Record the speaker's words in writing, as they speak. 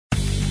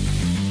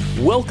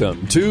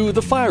Welcome to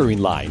The Firing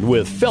Line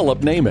with Philip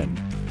Naiman.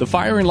 The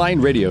Firing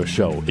Line radio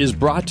show is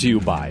brought to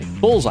you by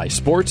Bullseye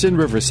Sports in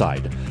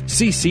Riverside,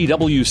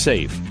 CCW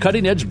Safe,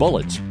 Cutting Edge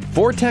Bullets,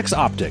 Vortex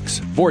Optics,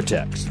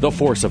 Vortex, the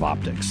Force of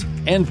Optics,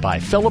 and by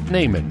Philip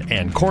Naiman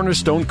and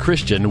Cornerstone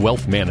Christian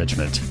Wealth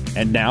Management.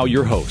 And now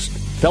your host,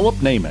 Philip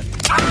Naiman.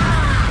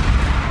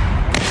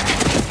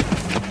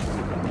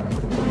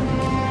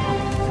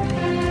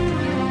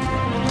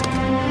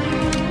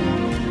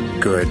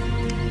 Good,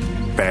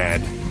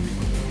 bad.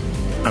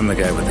 I'm the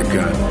guy with the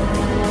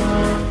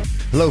gun.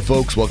 Hello,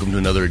 folks. Welcome to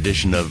another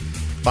edition of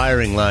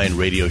Firing Line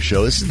Radio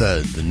Show. This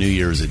is the New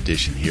Year's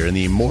edition here. In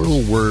the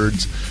immortal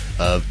words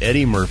of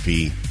Eddie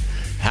Murphy,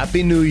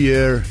 Happy New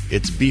Year.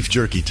 It's beef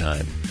jerky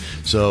time.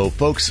 So,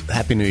 folks,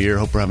 Happy New Year.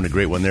 Hope we're having a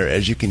great one there.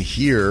 As you can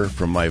hear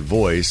from my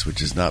voice,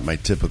 which is not my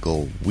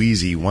typical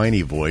wheezy,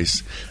 whiny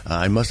voice,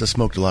 I must have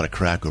smoked a lot of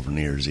crack over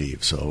New Year's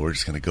Eve. So we're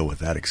just going to go with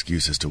that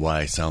excuse as to why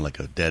I sound like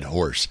a dead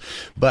horse.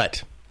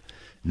 But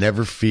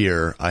never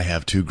fear, I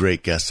have two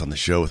great guests on the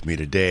show with me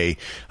today.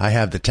 I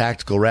have the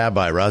Tactical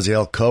Rabbi,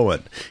 Raziel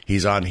Cohen.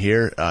 He's on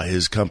here.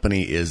 His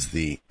company is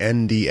the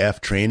NDF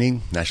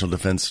Training, National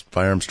Defense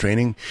Firearms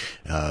Training.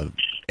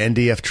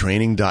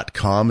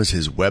 NDFtraining.com is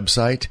his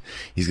website.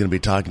 He's going to be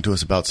talking to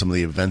us about some of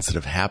the events that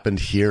have happened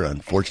here,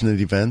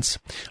 unfortunate events.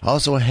 I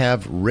also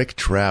have Rick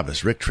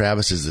Travis. Rick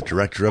Travis is the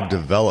Director of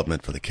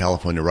Development for the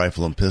California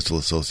Rifle and Pistol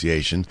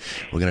Association.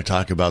 We're going to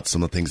talk about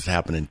some of the things that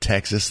happen in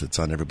Texas that's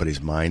on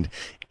everybody's mind,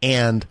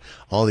 and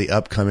all the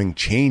upcoming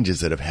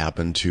changes that have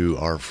happened to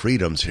our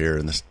freedoms here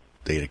in the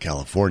state of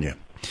California.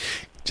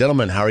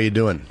 Gentlemen, how are you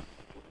doing?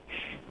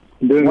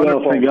 Doing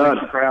well, thank God.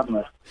 Thanks for having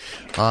us.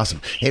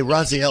 Awesome. Hey,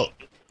 Raziel,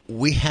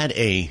 we had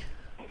a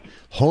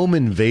home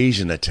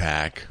invasion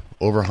attack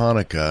over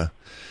Hanukkah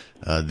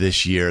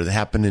this year that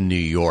happened in New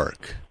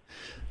York.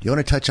 You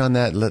want to touch on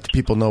that? Let the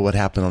people know what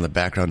happened on the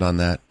background on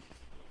that?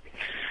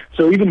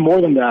 So even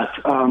more than that,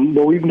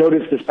 what we've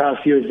noticed this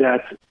past year is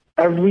that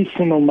every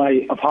single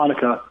night of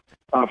Hanukkah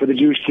for the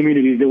Jewish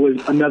community, there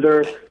was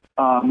another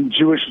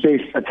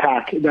Jewish-based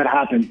attack that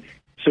happened.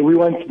 So we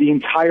went the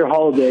entire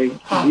holiday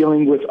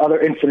dealing with other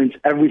incidents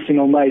every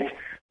single night,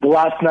 the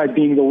last night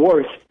being the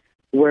worst,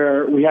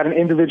 where we had an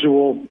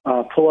individual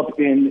pull up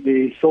in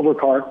a silver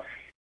car.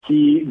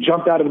 He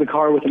jumped out of the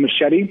car with a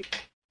machete,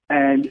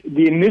 and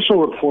the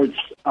initial reports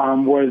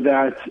were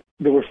that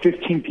there were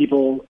 15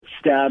 people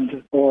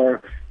stabbed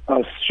or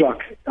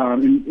struck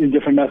in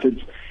different methods.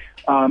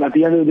 At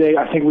the end of the day,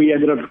 I think we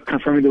ended up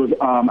confirming there was,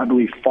 I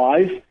believe,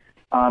 5,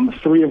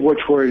 3 of which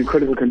were in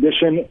critical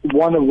condition,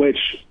 one of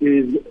which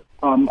is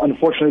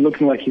unfortunately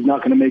looking like he's not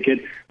going to make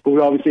it, but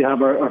we obviously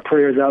have our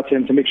prayers out to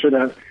him to make sure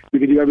that we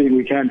can do everything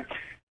we can.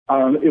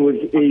 It was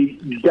a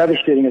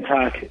devastating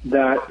attack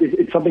that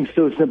it's something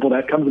so simple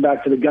that comes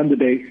back to the gun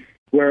debate,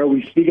 where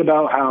we speak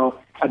about how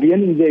at the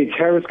end of the day,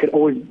 terrorists can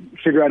always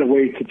figure out a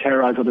way to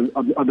terrorize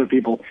other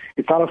people.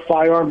 It's not a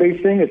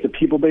firearm-based thing, it's a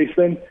people-based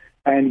thing.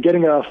 And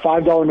getting a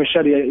 $5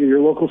 machete at your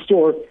local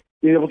store,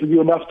 being able to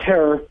do enough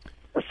terror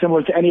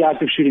similar to any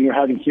active shooting you're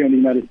having here in the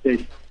United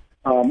States.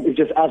 It's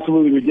just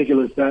absolutely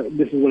ridiculous that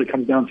this is what it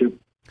comes down to.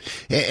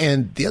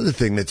 And the other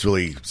thing that's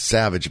really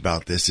savage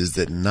about this is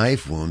that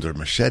knife wounds or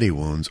machete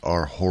wounds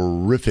are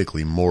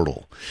horrifically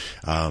mortal.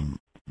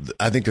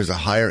 I think there's a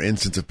higher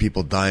instance of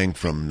people dying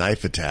from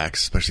knife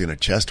attacks, especially in a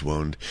chest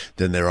wound,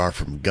 than there are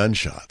from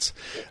gunshots.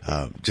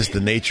 Just the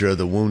nature of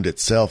the wound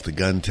itself, the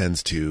gun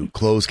tends to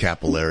close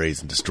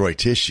capillaries and destroy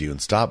tissue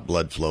and stop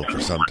blood flow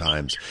for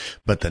sometimes,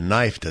 but the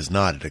knife does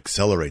not. It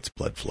accelerates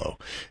blood flow.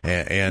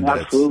 And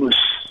absolutely.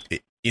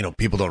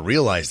 People don't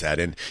realize that.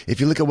 And if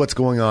you look at what's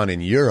going on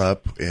in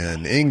Europe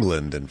and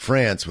England and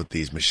France with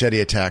these machete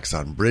attacks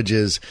on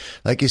bridges,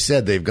 like you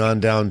said, they've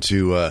gone down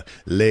to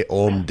Les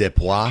Hommes de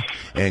Poix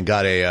and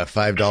got a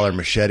 $5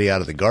 machete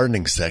out of the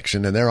gardening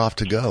section, and they're off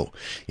to go.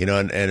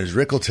 And as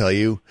Rick will tell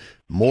you,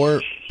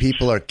 more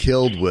people are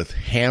killed with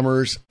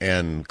hammers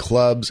and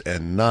clubs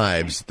and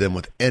knives than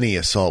with any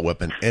assault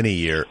weapon any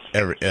year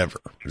ever.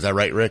 Is that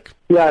right, Rick?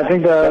 Yeah, I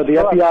think the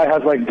FBI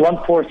has like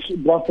blunt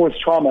force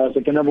trauma as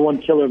like the number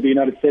one killer of the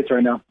United States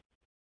right now.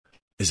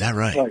 Is that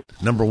right?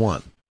 Number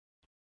one.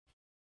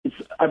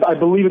 I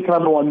believe it's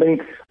number one. Meaning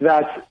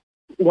that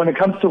when it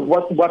comes to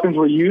what weapons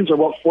were used or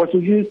what force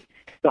was used,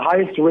 the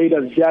highest rate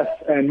of death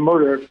and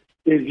murder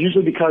is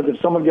usually because if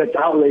someone gets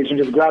outraged and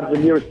just grabs the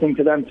nearest thing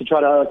to them to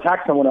try to attack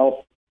someone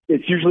else,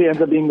 it usually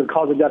ends up being the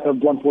cause of death of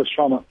blunt force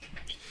trauma.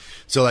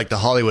 So like the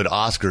Hollywood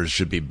Oscars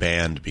should be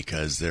banned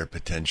because they're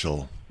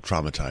potential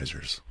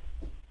traumatizers,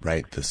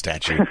 right? The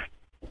statue.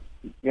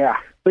 Yeah.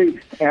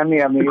 The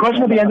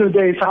question at the end of the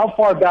day is how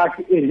far back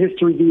in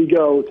history do we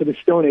go to the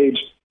Stone Age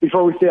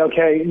before we say,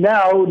 okay,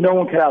 now no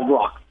one can have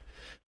rock?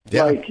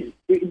 Yeah.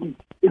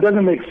 It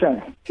doesn't make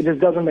sense. It just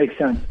doesn't make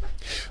sense.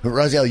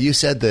 Raziel, you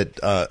said that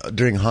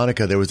during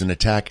Hanukkah there was an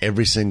attack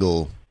every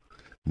single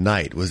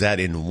night. Was that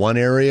in one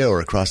area or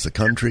across the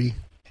country?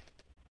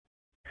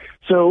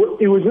 So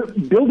it was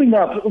building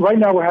up. Right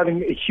now we're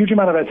having a huge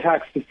amount of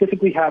attacks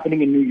specifically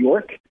happening in New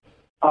York.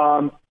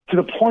 to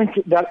the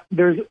point that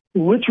there's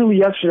literally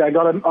yesterday, I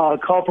got a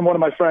call from one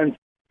of my friends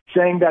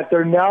saying that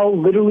they're now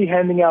literally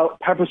handing out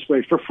pepper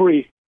spray for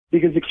free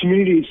because the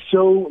community is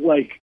so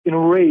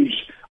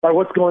enraged by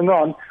what's going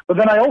on. But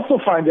then I also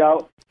find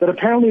out that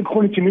apparently,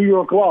 according to New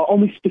York law,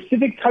 only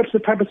specific types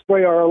of pepper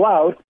spray are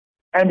allowed,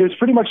 and there's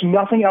pretty much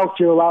nothing else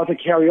you're allowed to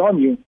carry on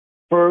you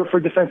for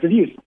defensive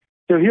use.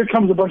 So here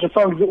comes a bunch of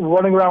thugs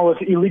running around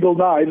with illegal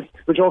knives,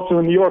 which also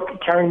in New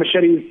York, carrying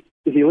machetes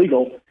is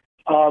illegal.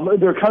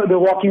 They're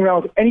walking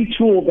around with any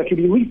tool that could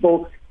be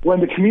lethal, when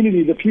the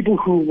community, the people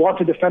who want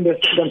to defend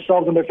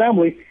themselves and their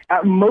family,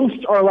 at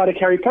most are allowed to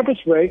carry pepper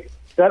spray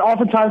that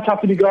oftentimes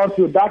have to be gone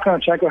through a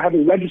background check or have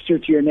it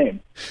registered to your name.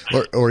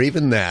 Or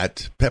even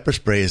that, pepper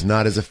spray is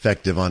not as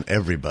effective on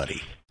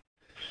everybody.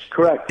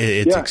 Correct.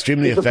 It's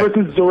extremely effective. If the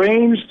person's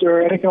deranged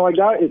or anything like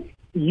that, it's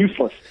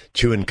useless.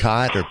 Chewing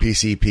cot or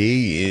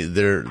PCP,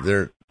 they're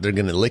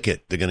going to lick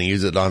it. They're going to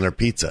use it on their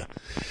pizza.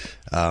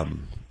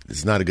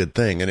 It's not a good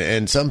thing.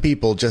 And some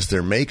people, just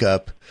their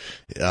makeup,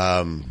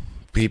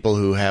 people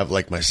who have,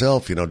 like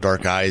myself,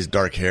 dark eyes,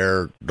 dark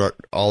hair, dark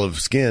olive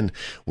skin,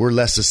 we're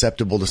less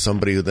susceptible to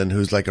somebody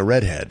who's like a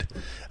redhead.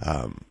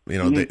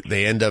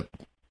 They end up,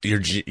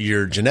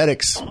 your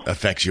genetics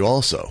affects you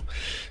also.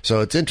 So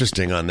it's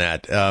interesting on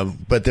that.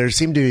 But they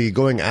seem to be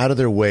going out of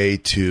their way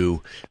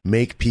to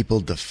make people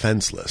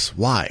defenseless.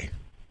 Why?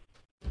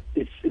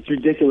 It's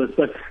ridiculous.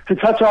 But to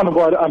touch on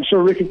what I'm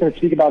sure Rick is going to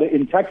speak about it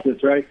in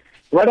Texas, right?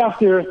 Right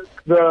after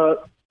the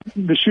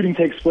shooting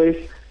takes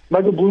place,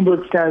 Michael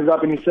Bloomberg stands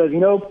up and he says,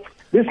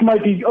 this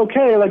might be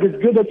okay.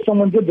 It's good that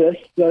someone did this.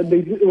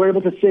 They were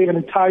able to save an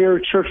entire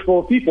church full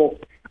of people.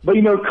 But,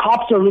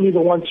 cops are really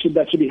the ones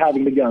that should be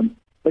having the gun.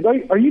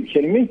 Are you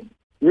kidding me?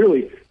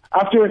 Really?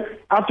 After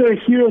a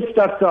hero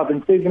steps up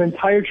and saves an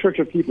entire church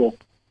of people,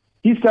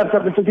 he steps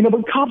up and says,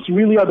 but cops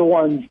really are the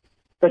ones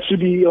that should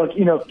be,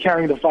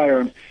 carrying the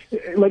firearms.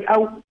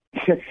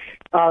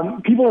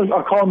 People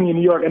are calling me in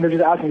New York and they're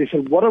just asking, they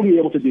said, what are we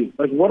able to do?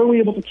 What are we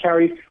able to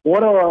carry?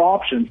 What are our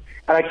options?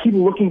 And I keep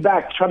looking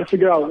back to try to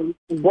figure out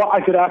what I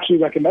could actually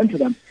recommend to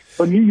them.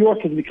 But New York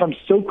has become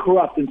so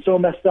corrupt and so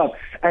messed up.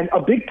 And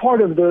a big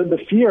part of the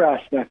fear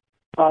aspect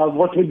of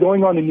what's been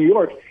going on in New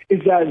York is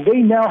that they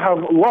now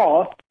have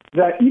law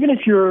that even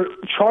if you're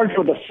charged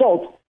with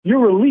assault, you're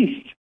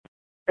released.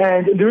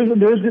 And there's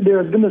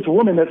been this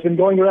woman that's been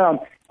going around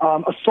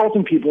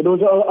assaulting people. There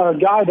was a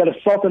guy that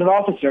assaulted an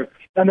officer,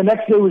 and the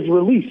next day was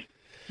released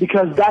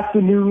because that's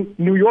the new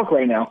New York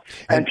right now.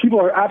 And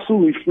people are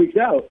absolutely freaked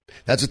out.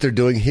 That's what they're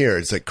doing here.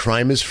 It's like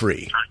crime is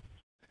free.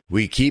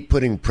 We keep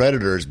putting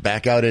predators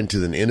back out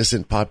into an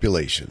innocent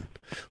population.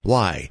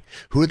 Why?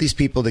 Who are these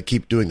people that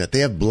keep doing that? They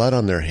have blood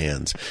on their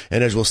hands.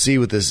 And as we'll see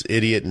with this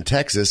idiot in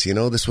Texas,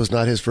 this was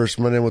not his first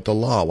run-in with the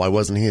law. Why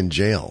wasn't he in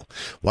jail?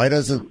 Why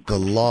doesn't the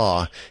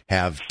law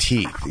have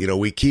teeth?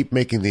 We keep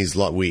making these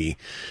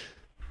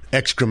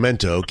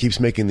Excremento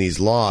keeps making these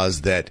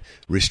laws that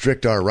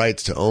restrict our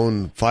rights to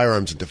own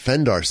firearms and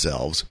defend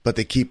ourselves, but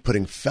they keep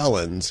putting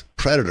felons,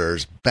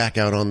 predators, back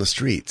out on the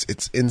streets.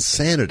 It's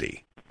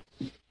insanity.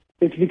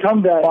 It's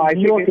become that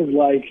New York is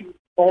like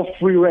all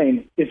free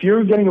reign. If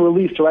you're getting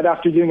released right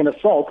after doing an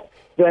assault,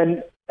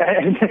 then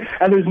and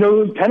there's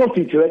no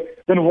penalty to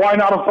it, then why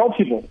not assault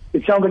people?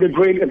 It sounds like a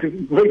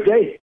great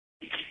day.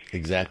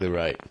 Exactly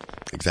right.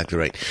 Exactly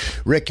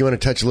right. Rick, you want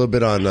to touch a little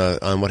bit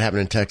on what happened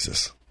in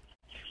Texas?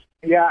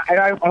 Yeah, and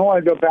I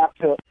want to go back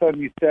to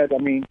something you said.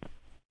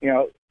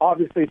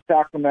 Obviously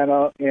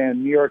Sacramento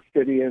and New York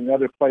City and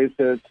other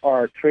places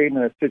are creating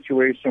a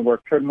situation where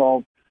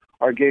criminals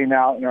are getting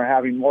out and are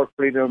having more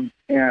freedom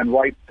and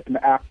rights and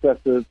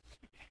accesses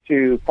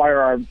to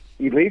firearms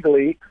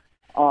illegally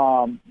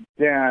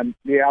than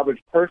the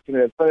average person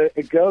is. But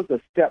it goes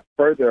a step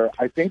further.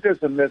 I think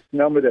there's a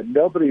misnomer that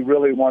nobody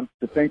really wants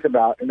to think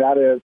about, and that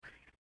is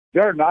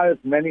there are not as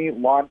many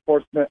law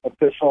enforcement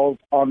officials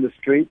on the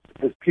streets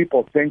as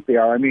people think they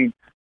are.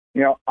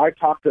 I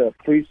talk to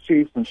police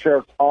chiefs and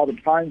sheriffs all the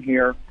time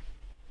here,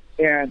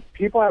 and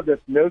people have this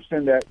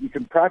notion that you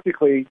can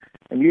practically,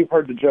 and you've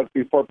heard the joke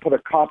before, put a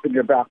cop in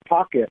your back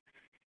pocket.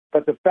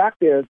 But the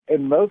fact is,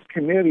 in most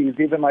communities,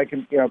 even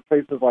in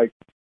places like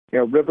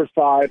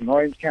Riverside and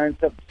Orange County and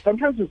stuff,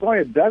 sometimes there's only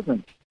a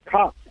dozen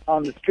cops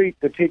on the street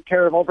to take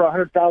care of over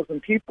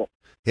 100,000 people.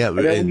 Yeah, and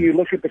then when you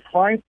look at the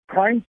crime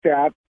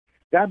stats,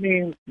 that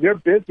means they're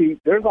busy.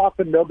 There's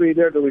often nobody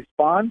there to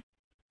respond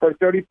for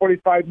 30,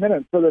 45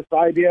 minutes. So this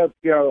idea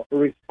of,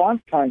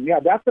 response time,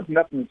 that's if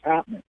nothing's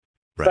happening.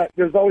 Right. But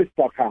there's always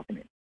stuff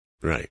happening.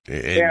 Right.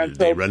 And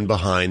they run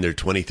behind. They're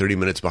 20, 30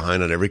 minutes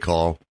behind on every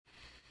call.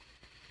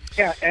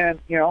 Yeah, and,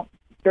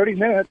 30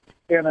 minutes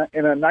in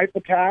a knife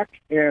attack,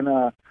 in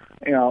a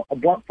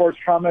blunt force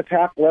trauma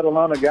attack, let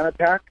alone a gun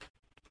attack,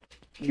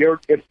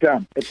 it's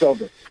done. It's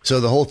over.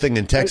 So the whole thing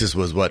in Texas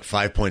was,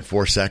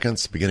 5.4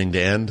 seconds beginning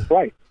to end?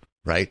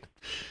 Right?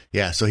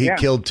 Yeah, so he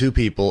killed two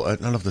people. I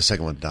don't know if the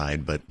second one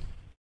died, but,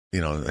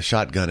 a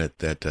shotgun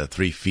at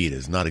 3 feet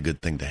is not a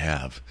good thing to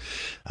have.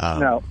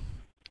 No.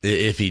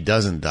 If he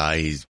doesn't die,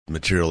 he's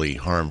materially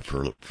harmed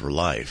for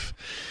life.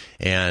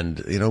 And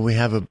we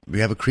have a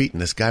Cretan.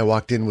 This guy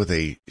walked in with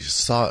a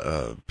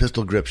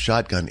pistol grip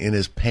shotgun in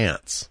his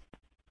pants.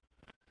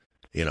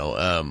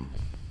 That's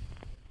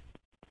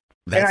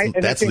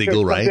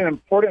legal, right? Something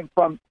important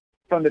from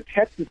the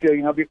Texas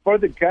deal. Before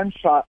the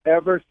gunshot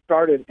ever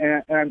started,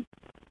 and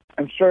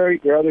I'm sure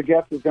your other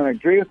guest is going to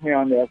agree with me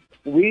on this.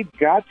 We've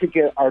got to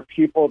get our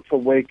people to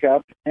wake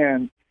up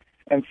and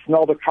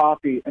smell the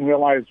coffee and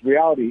realize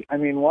reality. I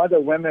mean, one of the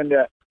women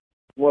that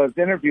was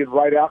interviewed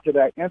right after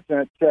that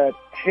incident said,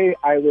 "Hey,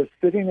 I was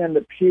sitting in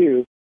the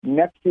pew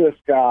next to this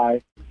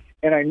guy,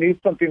 and I knew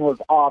something was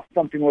off,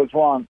 something was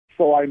wrong,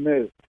 so I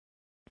moved."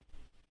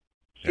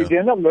 She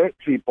didn't alert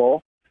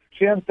people.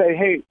 She didn't say,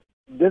 "Hey,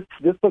 this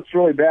looks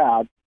really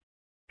bad.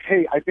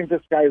 Hey, I think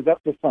this guy is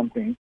up to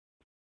something."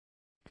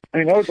 I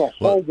mean, there's a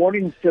whole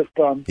warning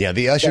system. Yeah,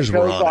 the ushers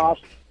were on off.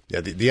 Yeah,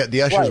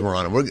 the ushers were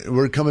on it.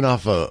 We're coming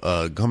off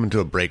coming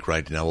to a break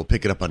right now. We'll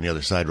pick it up on the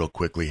other side real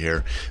quickly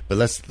here. But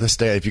let's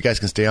stay. If you guys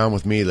can stay on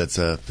with me, let's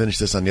finish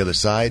this on the other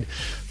side.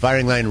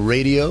 Firing Line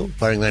Radio,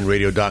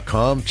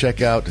 firinglineradio.com.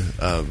 Check out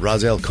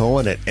Raziel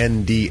Cohen at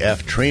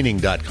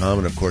ndftraining.com,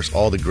 and of course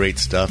all the great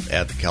stuff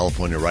at the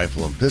California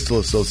Rifle and Pistol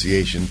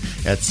Association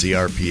at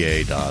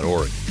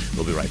crpa.org.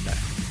 We'll be right back.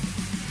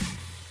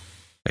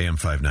 AM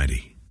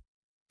 590,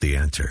 The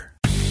Answer.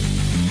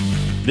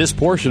 This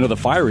portion of the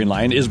Firing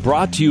Line is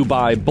brought to you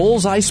by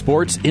Bullseye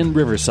Sports in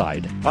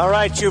Riverside. All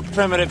right, you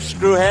primitive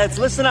screwheads,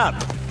 listen up.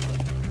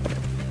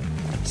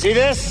 See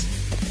this?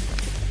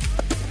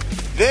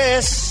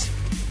 This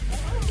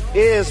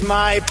is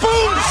my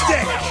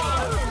boomstick!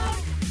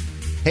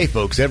 Hey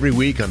folks, every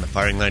week on the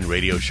Firing Line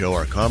Radio Show,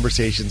 our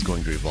conversation's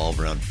going to revolve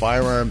around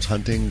firearms,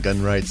 hunting,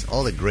 gun rights,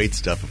 all the great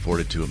stuff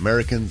afforded to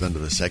Americans under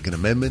the Second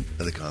Amendment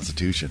of the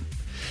Constitution.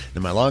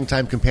 And my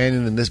longtime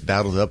companion in this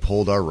battle to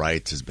uphold our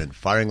rights has been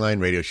Firing Line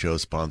Radio Show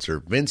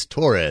sponsor Vince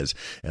Torres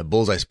at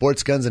Bullseye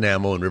Sports Guns and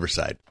Ammo in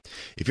Riverside.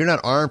 If you're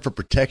not armed for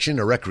protection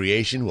or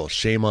recreation, well,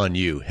 shame on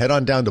you. Head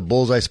on down to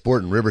Bullseye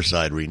Sport in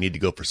Riverside, where you need to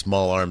go for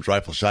small arms,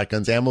 rifle,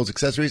 shotguns, ammos,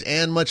 accessories,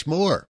 and much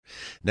more.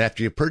 And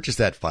after you purchase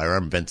that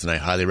firearm, Vince and I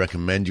highly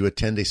recommend you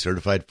attend a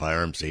certified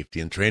firearm safety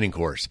and training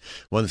course,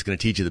 one that's going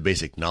to teach you the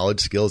basic knowledge,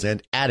 skills,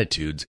 and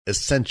attitudes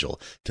essential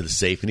to the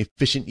safe and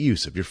efficient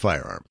use of your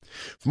firearm.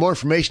 For more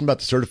information about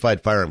the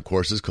certified firearm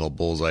courses, call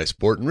Bullseye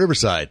Sport in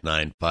Riverside,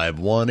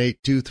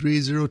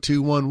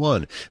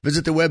 951-823-0211.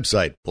 Visit their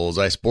website,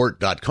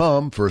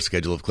 bullseyesport.com, for a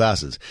schedule of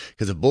classes.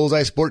 Because at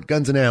Bullseye Sport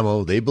Guns and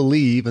Ammo, they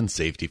believe in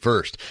safety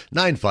first.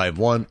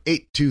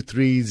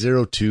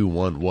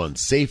 951-823-0211.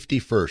 Safety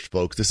first,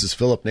 folks. This is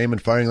Philip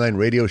Naiman, Firing Line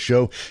Radio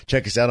Show.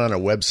 Check us out on our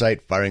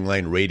website,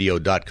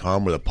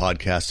 firinglineradio.com, where the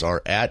podcasts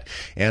are at,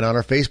 and on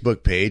our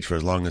Facebook page, for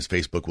as long as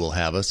Facebook will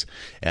have us,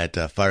 at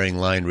Firing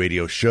Line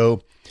Radio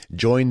Show.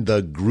 Join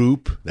the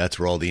group. That's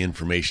where all the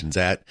information's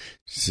at.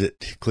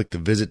 Click the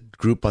visit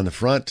group on the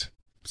front.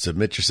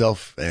 Submit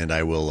yourself, and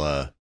I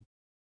will.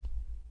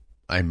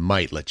 I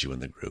might let you in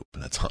the group.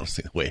 That's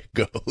honestly the way it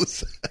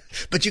goes.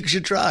 But you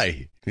should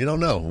try. You don't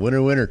know.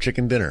 Winner,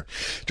 chicken dinner.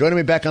 Joining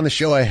me back on the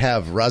show, I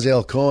have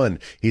Raziel Cohen.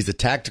 He's the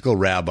tactical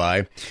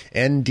rabbi.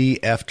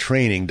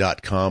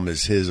 ndftraining.com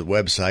is his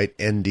website,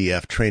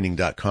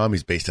 ndftraining.com.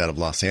 He's based out of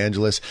Los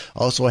Angeles.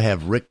 Also, I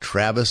have Rick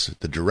Travis,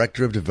 the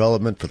Director of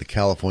Development for the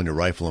California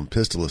Rifle and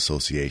Pistol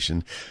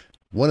Association.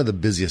 One of the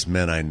busiest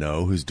men I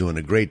know, who's doing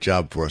a great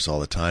job for us all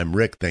the time.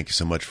 Rick, thank you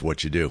so much for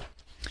what you do.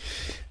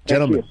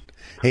 Gentlemen.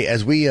 Hey,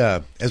 as we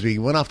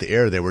went off the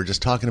air there, we're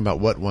just talking about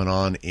what went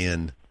on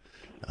in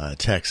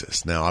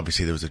Texas. Now,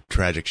 obviously, there was a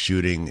tragic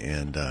shooting,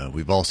 and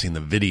we've all seen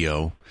the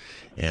video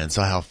and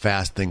saw how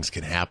fast things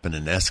can happen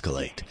and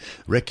escalate.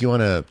 Rick, you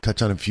want to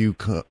touch on a few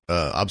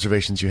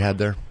observations you had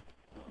there?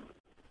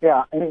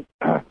 Yeah, and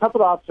a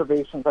couple of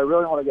observations I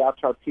really want to get out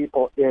to our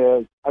people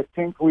is I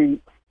think we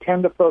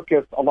tend to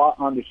focus a lot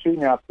on the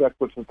shooting aspect,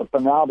 which is the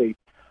finality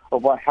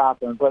of what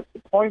happened. But the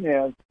point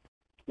is,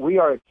 we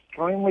are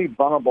extremely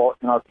vulnerable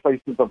in our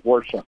places of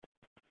worship.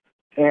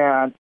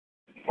 And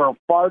for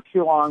far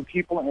too long,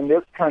 people in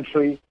this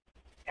country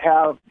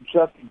have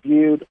just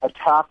viewed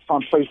attacks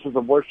on places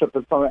of worship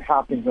as something that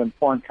happens in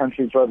foreign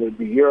countries, whether it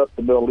be Europe,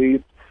 the Middle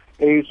East,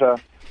 Asia.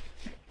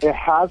 It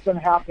has been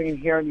happening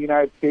here in the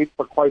United States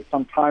for quite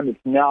some time. It's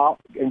now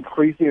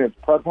increasing its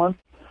prevalence.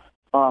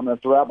 As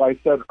the rabbi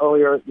said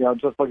earlier,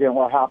 just looking at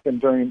what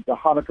happened during the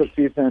Hanukkah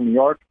season in New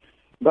York,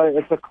 but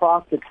it's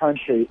across the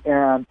country.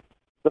 And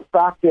the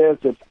fact is,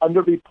 it's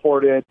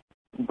underreported,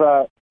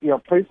 but,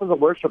 places of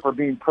worship are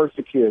being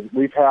persecuted.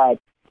 We've had,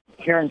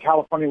 here in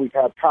California, we've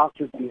had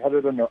pastors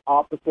beheaded in their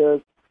offices.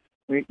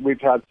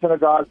 We've had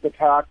synagogues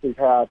attacked. We've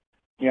had,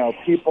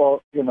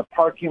 people in the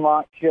parking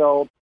lot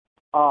killed.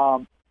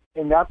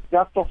 And that's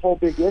the whole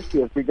big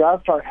issue is we got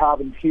to start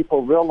having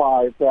people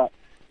realize that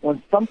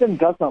when something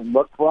doesn't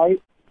look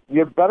right,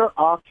 you're better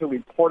off to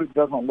report it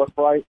doesn't look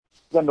right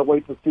than to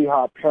wait to see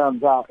how it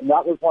pans out. And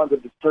that was one of the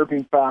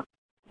disturbing facts.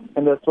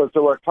 And there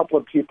were a couple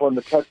of people in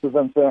the Texas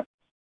incident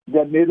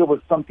that knew there was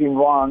something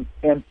wrong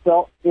and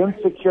felt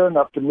insecure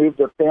enough to move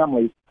their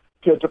families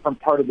to a different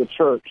part of the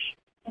church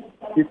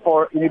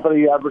before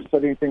anybody ever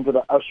said anything to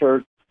the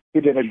ushers. He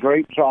did a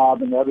great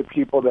job, and the other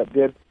people that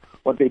did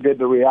what they did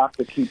to react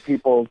to keep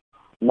people's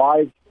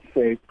lives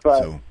safe.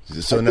 But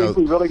so I now think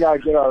we really got to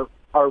get our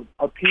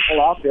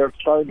people out there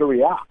starting to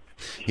react.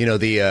 You know,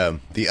 the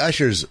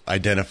ushers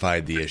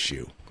identified the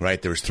issue,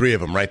 right? There was 3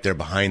 of them right there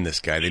behind this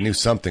guy. They knew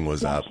something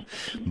was up,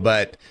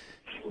 but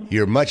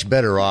you're much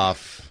better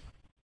off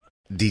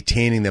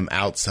detaining them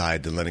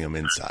outside than letting them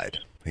inside.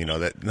 You know,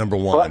 that number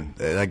one,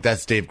 like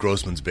that's Dave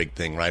Grossman's big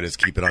thing, right? Is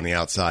keep it on the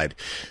outside.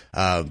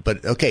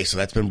 But okay, so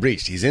that's been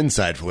breached. He's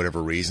inside for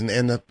whatever reason.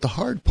 And the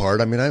hard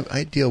part, I mean,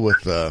 I deal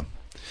with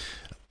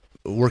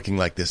working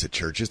like this at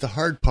churches. The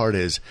hard part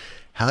is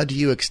how do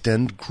you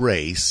extend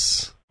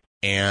grace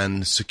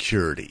and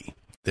security?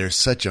 There's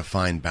such a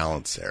fine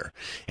balance there.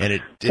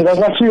 And so that's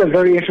actually a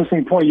very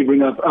interesting point you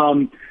bring up.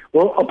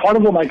 Well, a part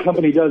of what my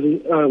company does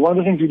is one of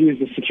the things we do is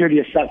the security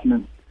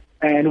assessment.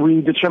 And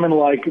we determine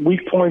like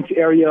weak points,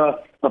 area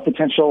of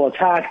potential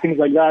attack, things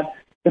like that.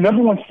 The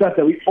number one step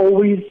that we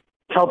always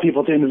tell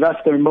people to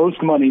invest their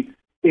most money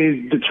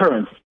is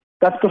deterrence.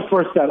 That's the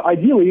first step.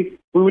 Ideally,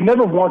 we would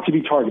never want to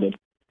be targeted.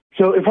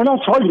 So if we're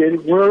not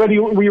targeted, we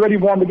already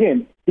won the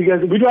game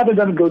because we'd rather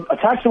them go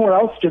attack somewhere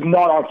else, just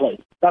not our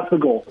place. That's the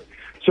goal.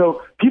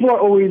 So people are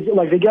always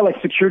like, they get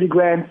like security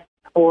grants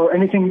or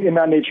anything in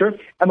that nature,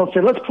 and they'll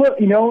say, let's put,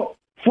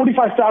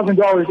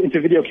 $45,000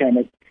 into video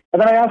cameras.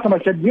 And then I asked them, I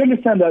said, you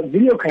understand that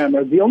video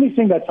cameras, the only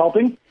thing that's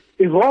helping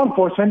is law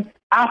enforcement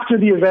after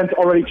the event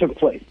already took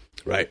place.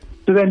 Right.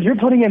 So then you're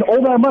putting in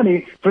all that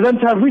money for them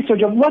to have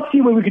research of, let's see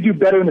what we could do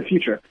better in the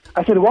future.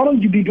 I said, why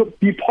don't you be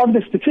part of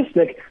the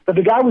statistic that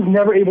the guy was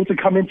never able to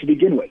come in to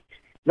begin with?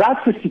 That's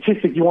the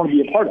statistic you want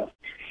to be a part of.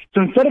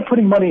 So instead of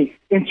putting money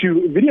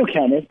into video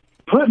cameras,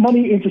 put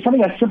money into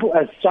something as simple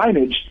as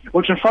signage,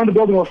 which in front of the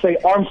building will say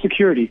armed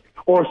security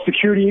or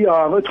security,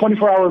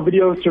 24-hour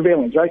video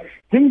surveillance, right?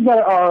 Things that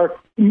are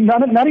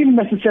not even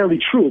necessarily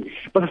true.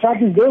 But the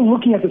fact is they're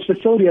looking at this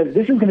facility as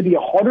this is going to be a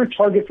harder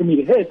target for me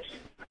to hit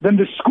than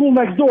the school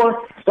next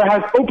door that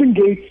has open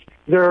gates.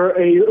 They're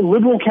a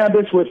liberal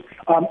campus with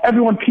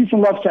everyone peace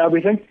and love to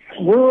everything.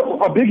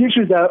 A big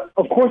issue is that,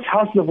 of course,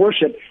 houses of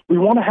worship, we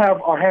want to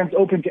have our hands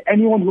open to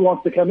anyone who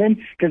wants to come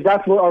in because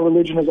that's what our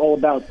religion is all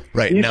about.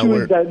 Right. The issue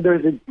is that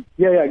there's a...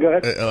 Yeah, go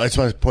ahead. I just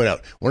want to point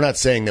out, we're not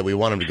saying that we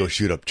want them to go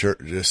shoot up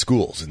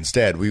schools.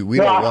 Instead, we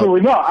no, don't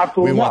absolutely want... not.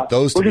 Absolutely we want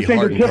those We're to be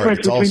hardened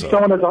targets also.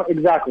 Someone that's,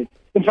 exactly.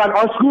 In fact,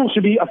 our school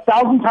should be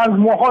 1,000 times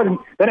more hardened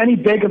than any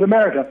Bank of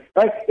America,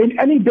 right? In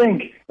any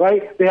bank,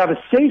 right, they have a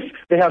safe,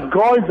 they have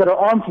guards that are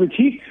armed to the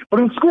teeth, but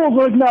in schools,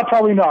 like, no,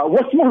 probably not.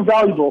 What's more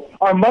valuable,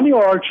 our money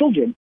or our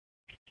children?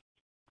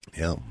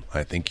 Yeah,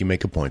 I think you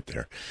make a point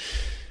there.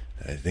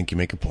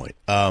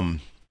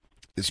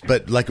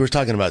 But like we were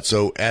talking about,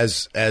 so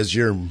as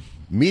you're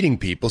meeting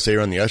people, say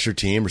you're on the usher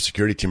team or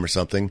security team or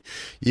something,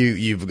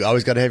 you've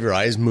always got to have your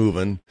eyes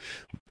moving.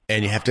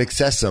 And you have to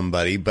assess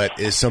somebody, but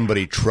is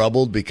somebody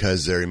troubled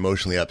because they're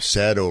emotionally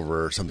upset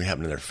over something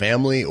happened to their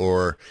family,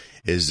 or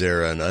is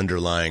there an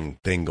underlying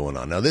thing going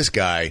on? Now, this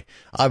guy,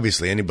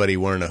 obviously, anybody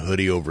wearing a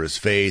hoodie over his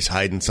face,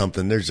 hiding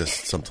something, there's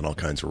just something all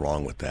kinds of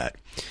wrong with that.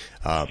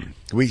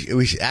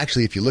 We should,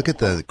 actually, if you look at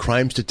the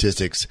crime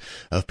statistics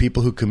of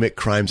people who commit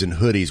crimes in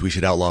hoodies, we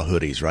should outlaw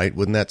hoodies, right?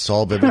 Wouldn't that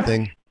solve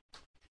everything?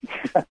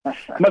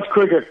 Much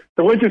quicker.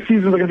 The winter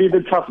seasons are going to be a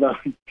bit tough, though.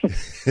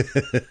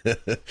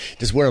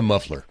 Just wear a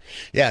muffler.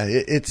 Yeah,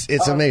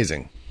 it's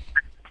amazing.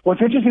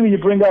 What's interesting that you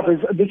bring up is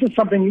this is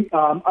something,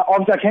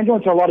 obviously I can't go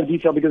into a lot of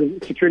detail because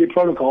of security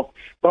protocol,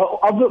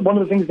 but one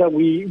of the things that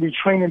we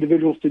train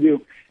individuals to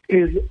do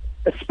is,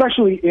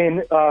 especially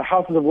in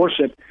houses of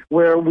worship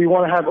where we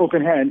want to have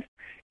open hands,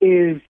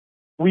 is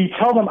we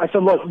tell them, I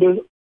said, look, there's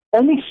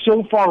only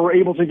so far we're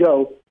able to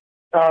go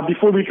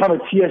before we become a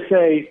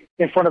TSA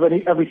in front of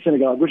every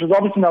synagogue, which is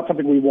obviously not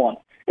something we want.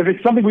 If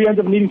it's something we end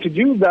up needing to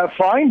do, that's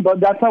fine, but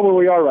that's not where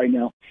we are right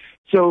now.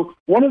 So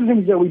one of the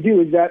things that we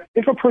do is that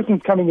if a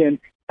person's coming in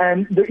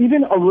and they're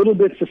even a little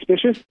bit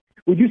suspicious,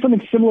 we do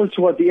something similar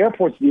to what the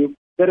airports do,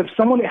 that if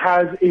someone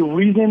has a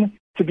reason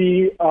to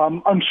be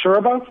unsure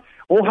about,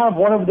 we'll have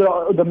one of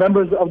the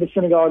members of the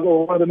synagogue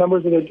or one of the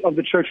members of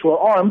the church who are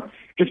armed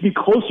just be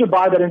closer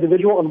by that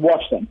individual and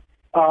watch them.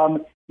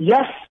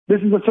 Yes,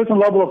 this is a certain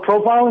level of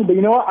profiling, but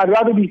you know what? I'd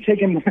rather be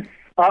taken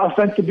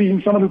offense to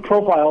being someone who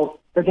profiles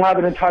than to have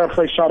an entire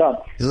place shot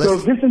up. So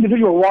if this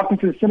individual walked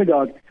into the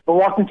synagogue or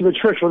walked into the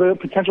church with a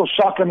potential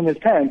shotgun in his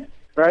pants,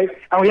 right,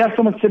 and we have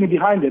someone sitting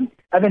behind him,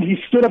 and then he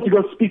stood up to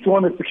go speak to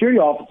one of the security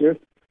officers,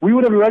 we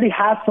would have already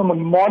had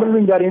someone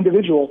monitoring that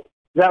individual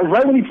that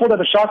right when he pulled out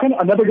the shotgun,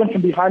 another gun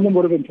from behind him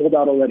would have been pulled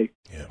out already.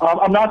 Yeah.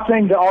 I'm not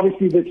saying that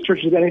obviously this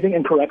church did anything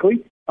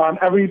incorrectly.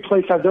 Every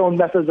place has their own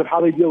methods of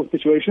how they deal with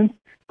situations.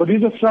 But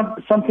these are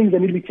some things that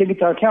need to be taken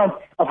into account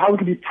of how we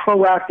can be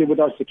proactive with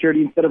our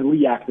security instead of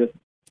reactive.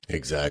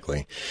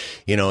 Exactly.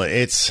 You know,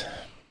 you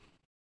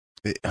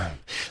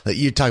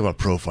talk about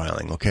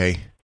profiling, okay?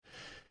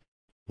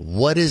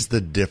 What is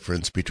the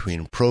difference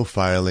between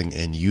profiling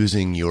and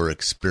using your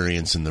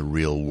experience in the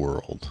real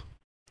world?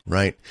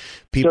 Right?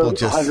 People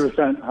so,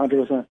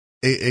 100%.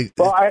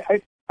 Well,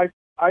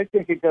 I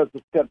think it goes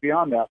a step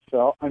beyond that,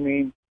 Phil. I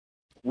mean,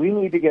 we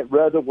need to get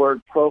rid of the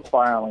word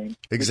profiling.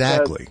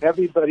 Exactly.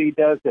 Everybody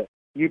does it.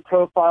 You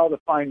profile to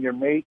find your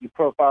mate. You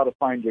profile to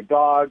find your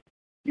dog.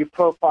 You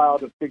profile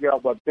to figure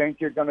out what bank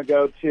you're going to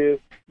go to.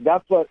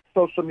 That's what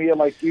social media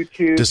like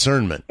YouTube.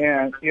 Discernment.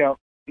 And,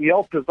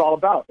 Yelp is all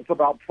about. It's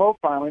about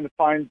profiling to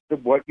find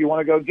what you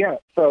want to go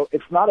get. So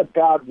it's not a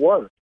bad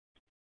word.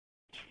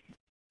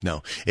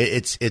 No,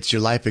 it's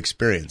your life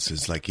experience.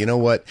 It's like, you know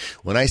what?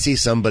 When I see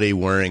somebody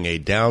wearing a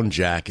down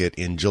jacket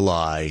in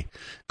July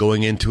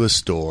going into a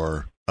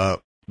store,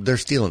 they're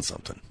stealing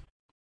something.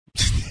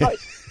 Right.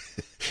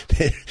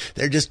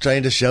 They're just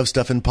trying to shove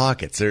stuff in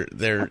pockets.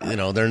 They're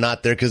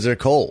not there because they're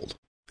cold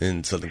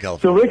in Southern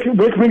California. So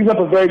Rick brings up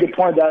a very good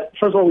point that,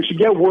 first of all, we should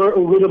get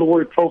rid of the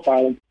word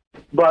profiling.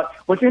 But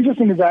what's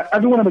interesting is that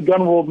everyone in the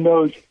gun world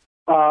knows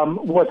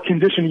what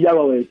condition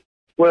yellow is,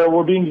 where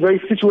we're being very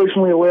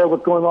situationally aware of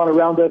what's going on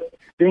around us,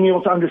 being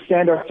able to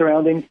understand our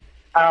surroundings.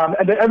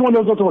 And then everyone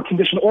knows also what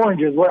condition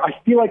orange is, where I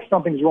feel like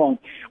something's wrong.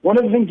 One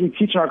of the things we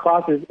teach in our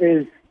classes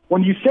is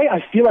when you say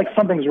I feel like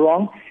something's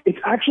wrong, it's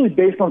actually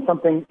based on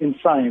something in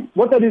science.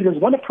 What that is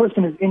when a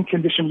person is in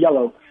condition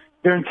yellow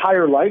their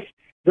entire life,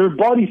 their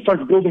body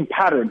starts building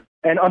pattern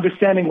and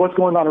understanding what's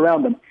going on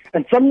around them.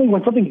 And suddenly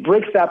when something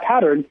breaks that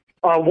pattern,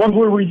 one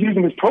word we're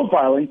using is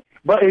profiling,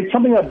 but it's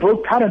something that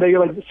broke pattern that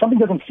you're like, something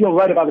doesn't feel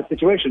right about the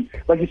situation.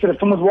 Like you said, if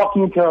someone's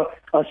walking into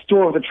a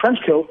store with a trench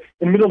coat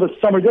in the middle of a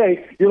summer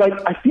day, you're like,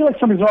 I feel like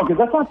something's wrong, because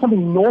that's not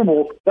something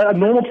normal that a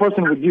normal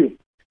person would do.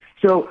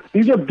 So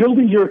these are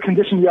building your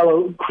condition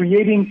yellow,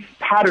 creating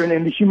pattern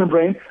in the human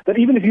brain that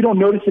even if you don't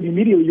notice it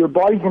immediately, your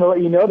body's going to let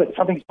you know that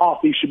something's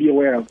off that you should be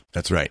aware of.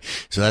 That's right.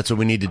 So that's what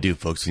we need to do,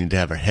 folks. We need to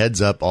have our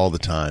heads up all the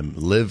time.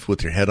 Live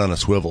with your head on a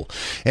swivel.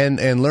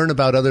 And learn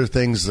about other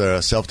things,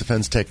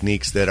 self-defense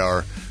techniques that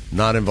are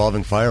not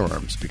involving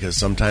firearms. Because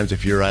sometimes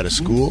if you're out of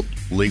school,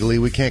 legally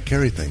we can't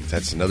carry things.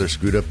 That's another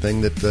screwed up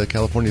thing that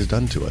California's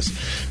done to us.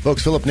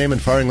 Folks, Philip Naiman,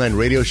 Firing Line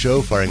Radio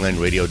Show.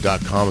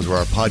 FiringLineRadio.com is where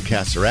our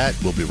podcasts are at.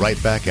 We'll be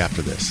right back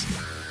after this.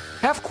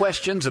 Have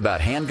questions about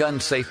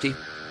handgun safety,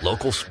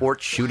 local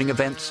sports shooting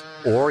events,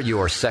 or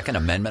your Second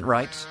Amendment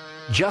rights?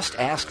 Just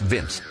ask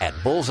Vince at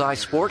Bullseye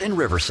Sport in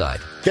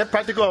Riverside. Get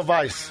practical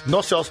advice, no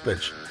sales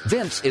pitch.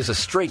 Vince is a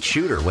straight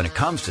shooter when it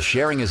comes to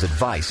sharing his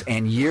advice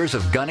and years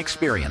of gun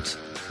experience.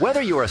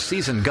 Whether you're a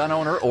seasoned gun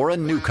owner or a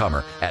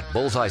newcomer, at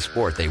Bullseye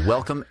Sport, they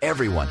welcome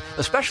everyone,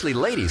 especially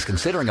ladies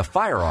considering a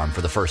firearm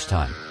for the first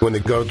time. When they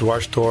go to our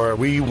store,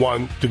 we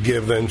want to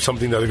give them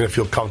something that they're going to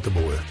feel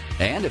comfortable with.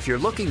 And if you're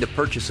looking to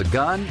purchase a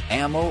gun,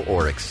 ammo,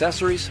 or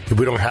accessories, if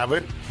we don't have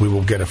it, we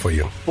will get it for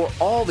you. For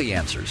all the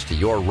answers to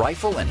your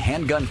rifle and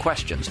handgun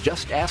questions,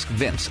 just ask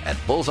Vince at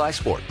Bullseye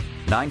Sport.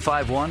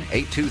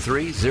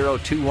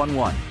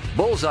 951-823-0211.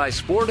 Bullseye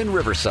Sport in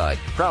Riverside,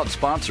 proud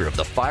sponsor of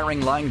the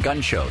Firing Line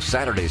Gun Show,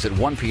 Saturdays at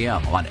 1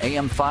 p.m. on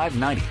AM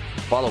 590.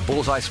 Follow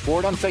Bullseye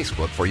Sport on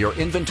Facebook for your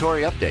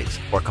inventory updates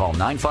or call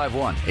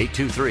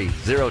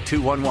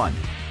 951-823-0211.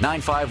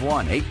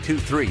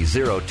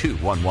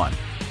 951-823-0211.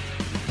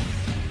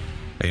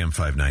 AM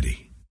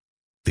 590,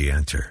 The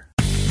Answer.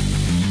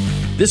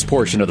 This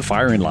portion of the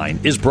Firing Line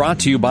is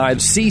brought to you by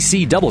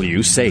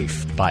CCW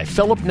Safe by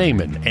Philip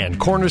Naiman and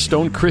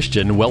Cornerstone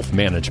Christian Wealth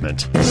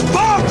Management.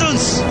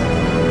 Spartans,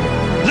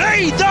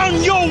 lay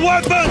down your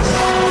weapons!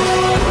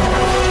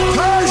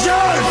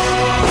 Persians,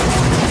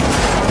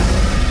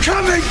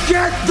 come and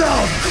get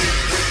them!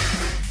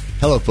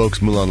 Hello,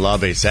 folks. Moulin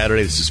Lave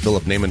Saturday. This is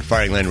Philip Naiman,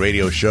 Firing Line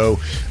Radio Show.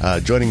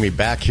 Joining me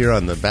back here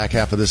on the back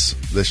half of this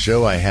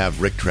show, I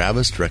have Rick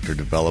Travis, Director of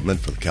Development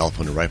for the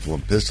California Rifle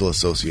and Pistol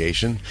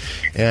Association.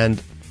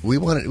 And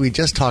we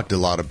just talked a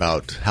lot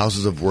about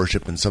houses of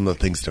worship and some of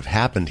the things that have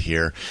happened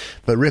here.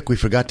 But, Rick, we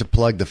forgot to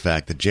plug the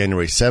fact that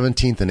January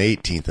 17th and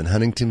 18th in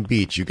Huntington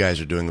Beach, you guys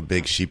are doing a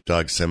big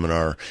sheepdog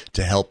seminar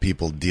to help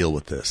people deal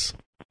with this.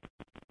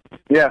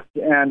 Yes,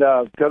 and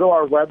go to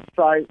our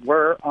website.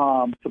 We're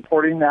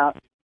supporting that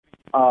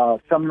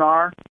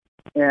seminar,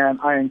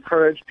 and I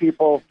encourage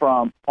people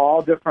from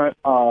all different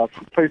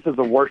places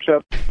of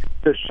worship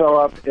to show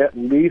up at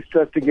least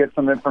just to get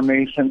some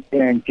information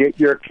and get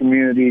your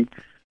community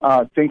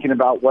thinking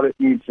about what it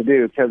needs to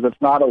do, because it's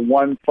not a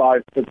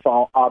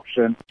one-size-fits-all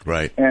option.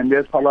 Right. And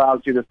this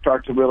allows you to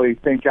start to really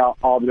think out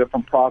all the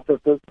different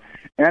processes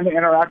and to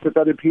interact with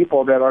other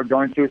people that are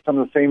going through some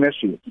of the same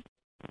issues.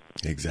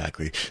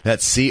 Exactly.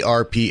 That's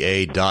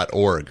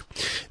crpa.org.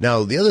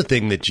 Now, the other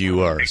thing that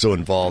you are so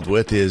involved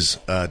with is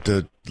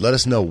to let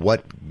us know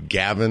what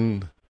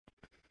Gavin,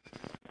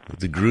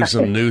 the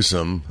gruesome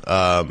Newsom,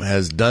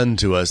 has done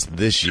to us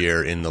this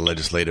year in the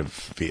legislative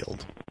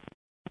field.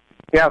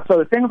 Yeah, so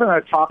the things I'm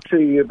going to talk to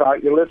you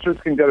about, your listeners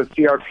can go to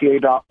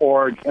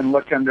crpa.org and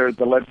look under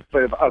the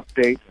legislative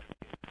updates.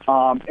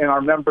 And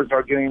our members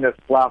are getting this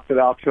blasted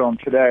out to them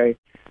today.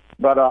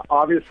 But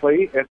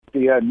obviously, it's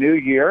the new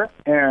year,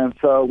 and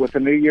so with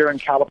the new year in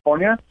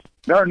California,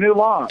 there are new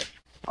laws.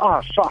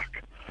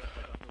 Shock.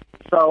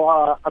 So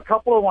a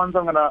couple of ones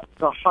I'm going to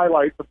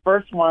highlight. The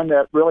first one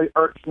that really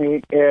irks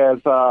me is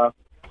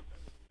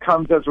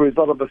comes as a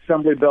result of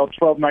Assembly Bill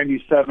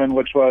 1297,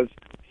 which was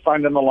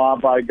signed into law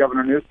by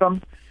Governor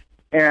Newsom.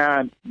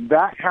 And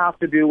that has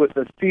to do with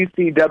the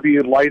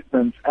CCW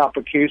license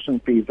application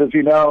fees. As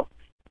you know,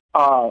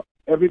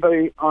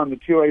 everybody on the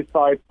 2A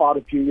side fought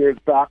a few years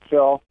back,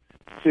 Phil,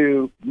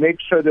 to make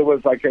sure there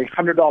was like a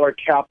 $100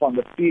 cap on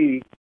the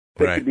fee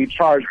that could be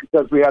charged,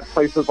 because we had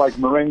places like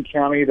Marin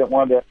County that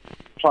wanted to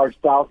charge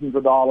thousands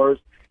of dollars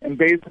and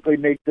basically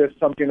make this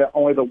something that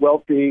only the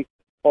wealthy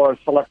or a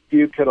select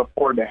few could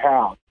afford to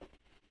have.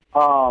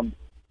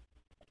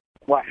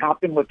 What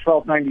happened with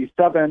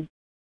 1297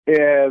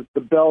 is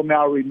the bill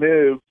now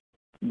removed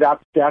that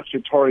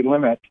statutory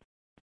limit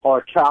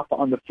or cap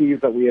on the fees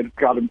that we had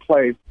got in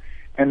place,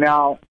 and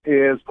now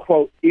is,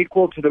 quote,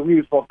 equal to the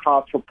reasonable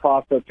cost for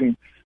processing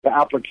the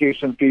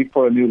application fee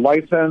for a new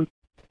license,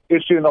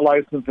 issuing the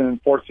license, and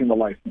enforcing the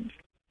license.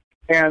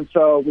 And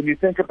so when you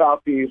think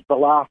about the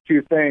last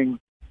two things,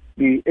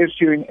 the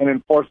issuing and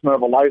enforcement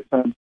of a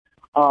license,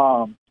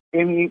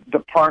 any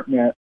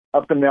department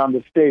up and down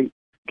the state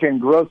can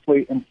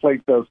grossly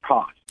inflate those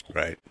costs.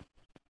 Right.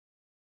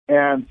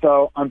 And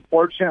so,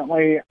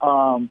 unfortunately,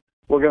 we're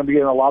going to be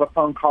getting a lot of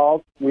phone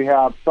calls. We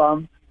have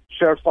some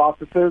sheriff's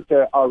offices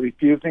that are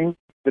refusing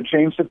to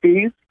change the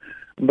fees,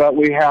 but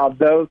we have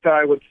those that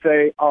I would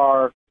say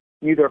are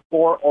neither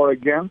for or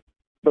against,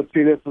 but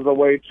see this as a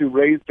way to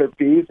raise their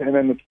fees. And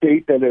in the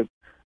state that is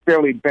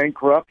fairly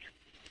bankrupt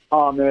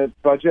on its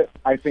budget,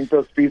 I think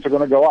those fees are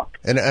going to go up.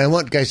 And I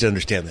want guys to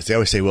understand this. They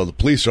always say, well, the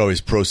police are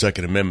always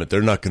pro-Second Amendment.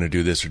 They're not going to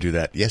do this or do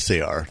that. Yes,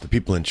 they are. The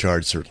people in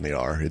charge certainly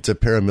are. It's a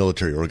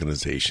paramilitary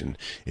organization.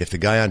 If the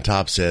guy on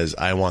top says,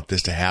 I want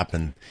this to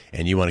happen,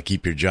 and you want to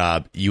keep your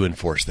job, you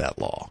enforce that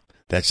law.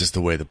 That's just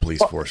the way the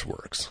police force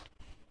works.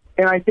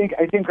 And I think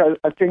a thing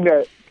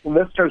that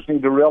listeners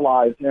need to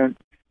realize, and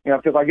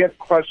because I get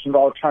questioned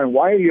all the time,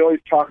 why are you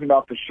always talking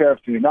about the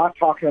sheriffs and you're not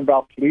talking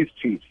about police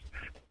chiefs?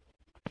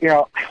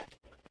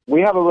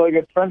 We have a really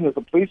good friend who's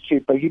a police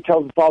chief, but he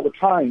tells us all the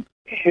time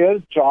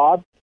his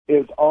job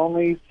is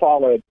only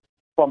solid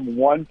from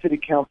one city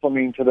council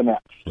meeting to the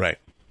next. Right.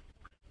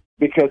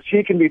 Because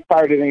he can be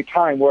fired at any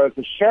time, whereas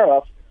the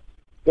sheriff,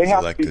 they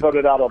have to be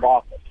voted out of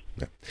office.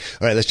 Yeah.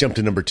 All right, let's jump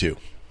to number 2.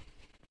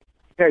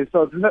 Okay,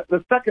 so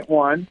the second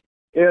one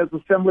is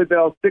Assembly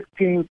Bill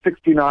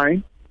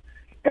 1669,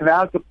 and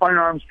that's the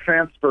firearms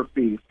transfer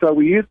fee. So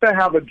we used to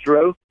have a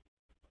DROS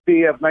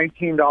fee of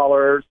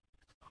 $19.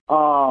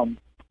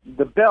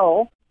 The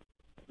bill,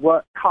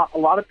 what caught a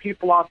lot of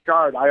people off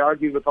guard, I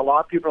argued with a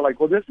lot of people, like,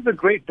 well, this is a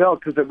great bill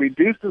because it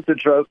reduces the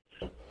DROS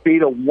fee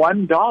to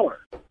 $1.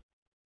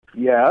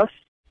 Yes,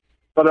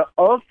 but it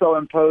also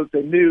imposed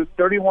a new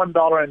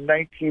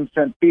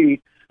 $31.19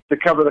 fee to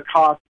cover the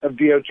cost of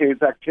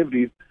DOJ's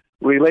activities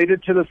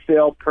related to the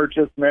sale,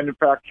 purchase,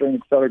 manufacturing,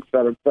 et cetera, et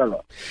cetera, et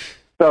cetera.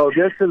 So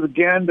this is,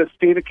 again, the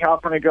state of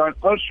California going,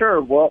 oh,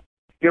 sure, well,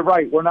 you're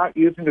right, we're not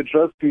using the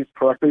DROS fees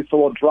correctly, so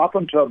we'll drop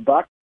them to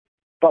 $1,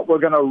 but we're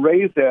going to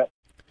raise it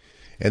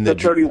to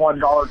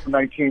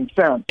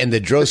 $31.19. And the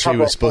DROS fee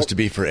was supposed to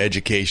be for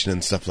education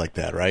and stuff like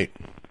that, right?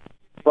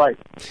 Right.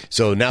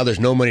 So now there's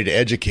no money to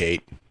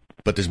educate,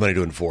 but there's money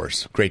to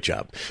enforce. Great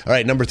job. All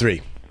right, number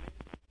 3.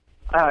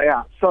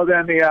 Yeah. So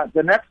then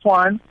the next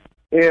one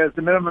is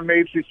the minimum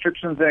age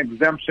restrictions and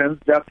exemptions.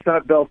 That's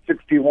Senate Bill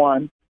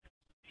 61.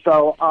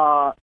 So,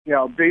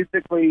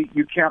 basically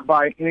you can't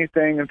buy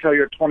anything until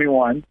you're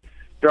 21.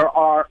 There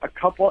are a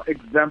couple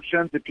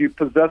exemptions if you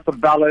possess a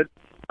valid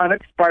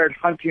unexpired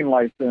hunting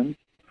license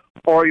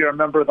or you're a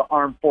member of the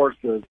armed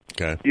forces.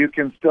 Okay. You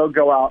can still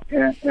go out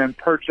and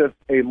purchase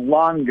a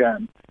long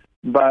gun,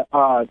 but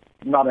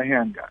not a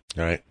handgun.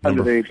 All right.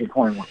 Under the age of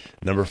 21.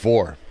 Number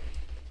 4.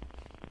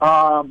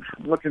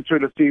 Looking through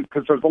to see,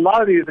 because there's a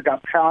lot of these that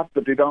got passed,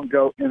 but they don't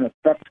go in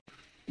effect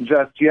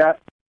just yet.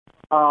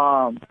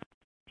 Well,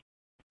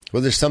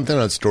 there's something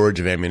on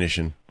storage of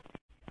ammunition.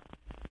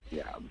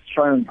 Yeah,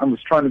 I was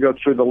trying to go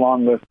through the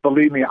long list.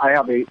 Believe me, I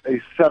have a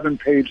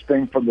 7-page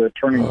thing from the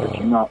attorney that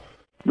came out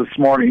this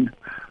morning.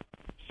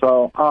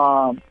 So,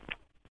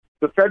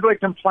 the federally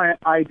compliant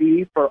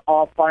ID for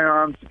all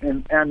firearms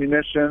and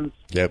ammunition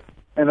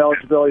and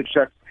eligibility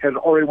checks has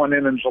already went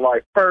in July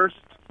 1st.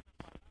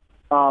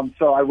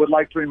 So I would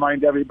like to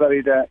remind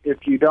everybody that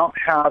if you don't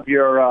have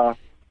your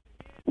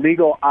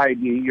legal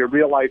ID, your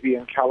real ID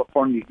in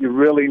California, you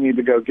really need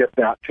to go get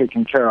that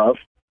taken care of.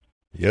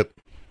 Yep.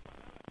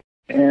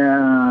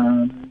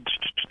 And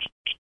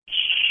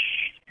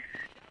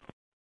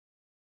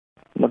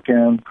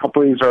looking, a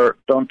couple of these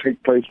don't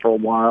take place for a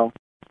while.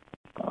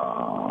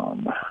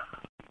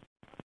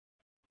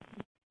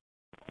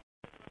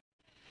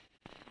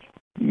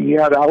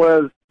 That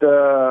was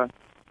the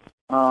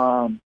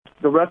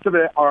rest of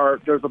it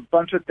there's a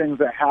bunch of things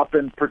that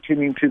happen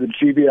pertaining to the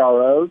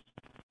GVROs.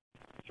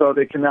 So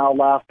they can now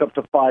last up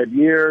to 5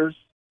 years.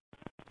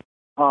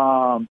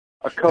 A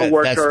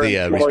coworker. That's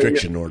the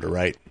restriction order,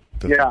 right?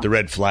 The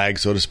red flag,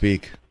 so to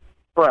speak.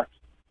 Correct.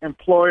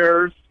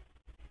 Employers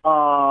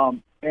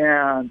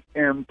and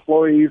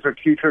employees or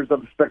teachers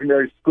of the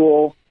secondary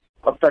school,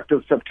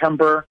 effective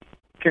September,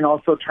 can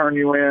also turn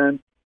you in.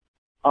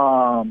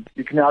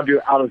 You can now do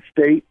it out of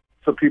state,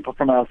 so people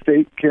from out of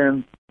state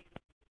can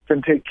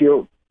take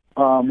you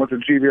with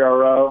a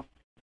GVRO.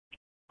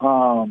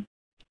 And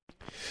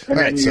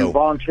then you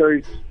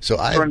voluntarily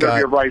surrender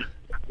your rights.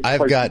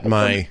 I've got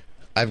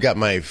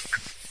my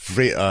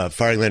free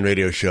Firing Line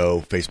Radio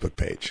Show Facebook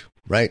page,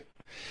 right?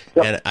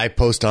 Yep. And I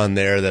post on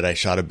there that I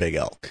shot a big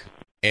elk.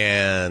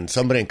 And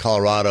somebody in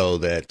Colorado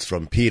that's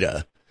from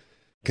PETA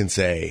can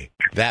say,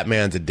 that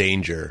man's a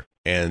danger,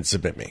 and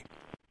submit me.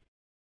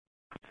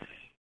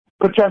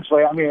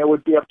 Potentially. I mean, it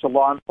would be up to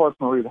law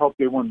enforcement. We'd hope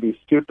they wouldn't be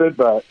stupid,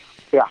 but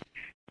yeah.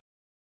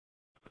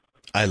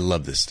 I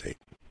love this state.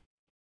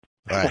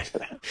 All right.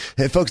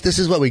 Hey, folks, this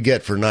is what we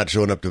get for not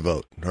showing up to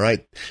vote. All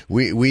right.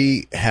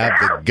 We have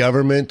the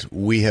government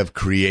we have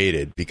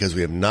created because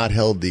we have not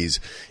held these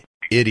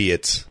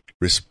idiots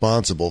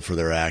responsible for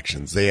their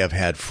actions. They have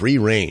had free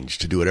range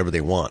to do whatever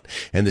they want.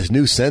 And this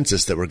new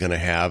census that we're going to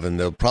have, and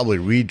they'll probably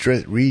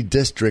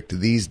redistrict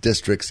these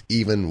districts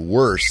even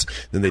worse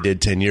than they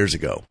did 10 years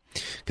ago.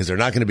 Because they're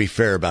not going to be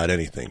fair about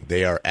anything.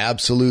 They are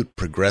absolute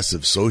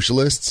progressive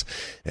socialists,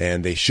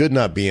 and they should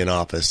not be in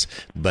office,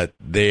 but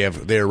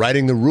they're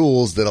writing the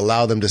rules that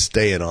allow them to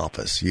stay in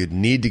office. You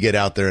need to get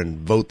out there and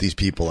vote these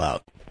people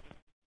out.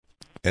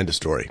 End of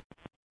story.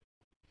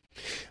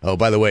 Oh,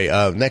 by the way,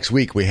 next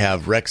week we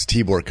have Rex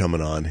Tibor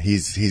coming on.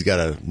 He's got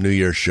a New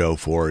Year's show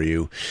for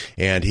you,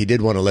 and he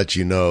did want to let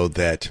you know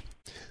that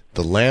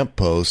the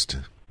lamppost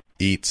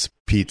eats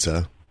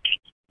pizza,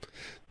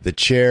 the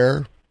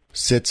chair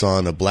sits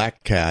on a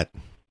black cat,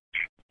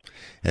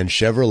 and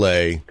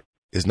Chevrolet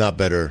is not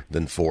better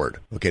than Ford.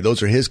 Okay,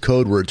 those are his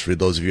code words for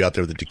those of you out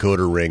there with the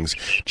decoder rings.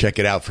 Check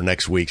it out for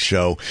next week's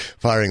show,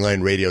 Firing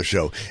Line Radio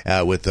Show,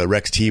 with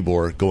Rex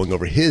Tibor going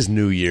over his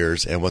New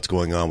Year's and what's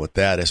going on with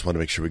that. I just want to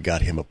make sure we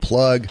got him a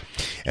plug.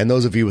 And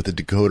those of you with the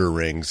decoder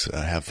rings,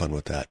 have fun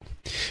with that.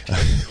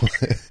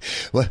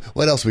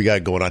 What else we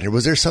got going on here?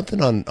 Was there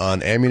something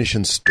on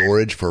ammunition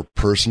storage for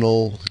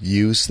personal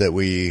use that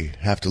we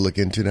have to look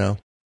into now?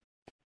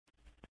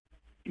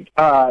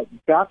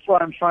 That's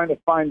what I'm trying to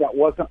find. That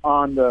wasn't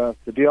on the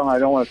deal, and I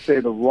don't want to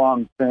say the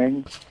wrong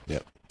thing.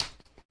 Yep.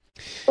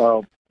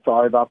 So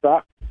sorry about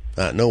that.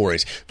 No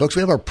worries. Folks,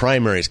 we have our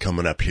primaries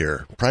coming up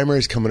here.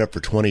 Primaries coming up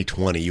for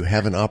 2020. You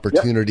have an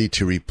opportunity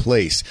to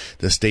replace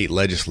the state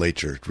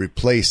legislature, to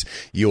replace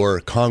your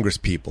Congress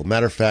people.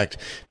 Matter of fact,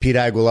 Pete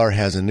Aguilar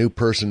has a new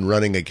person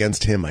running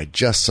against him. I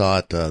just saw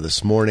it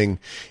this morning.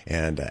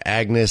 And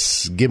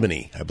Agnes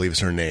Gibney, I believe is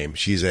her name.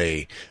 She's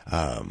an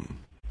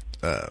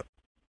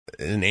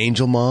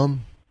angel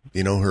mom.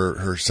 You know,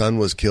 her son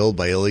was killed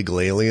by illegal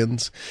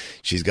aliens.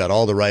 She's got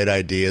all the right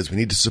ideas. We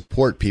need to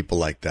support people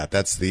like that.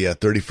 That's the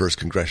 31st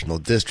Congressional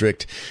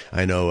District.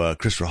 I know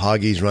Christopher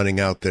Hoggy's running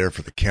out there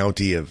for the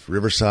county of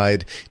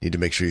Riverside. You need to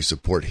make sure you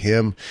support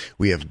him.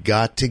 We have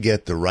got to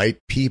get the right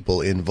people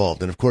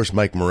involved. And, of course,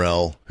 Mike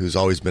Morrell, who's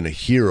always been a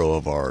hero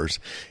of ours,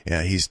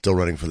 he's still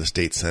running for the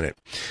state Senate.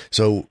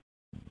 So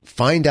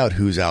find out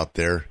who's out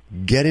there.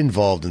 Get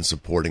involved in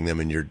supporting them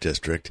in your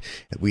district.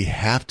 We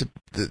have to,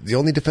 the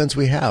only defense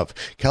we have,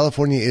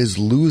 California is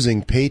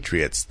losing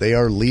patriots. They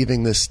are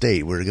leaving the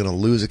state. We're going to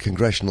lose a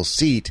congressional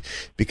seat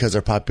because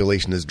our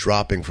population is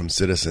dropping from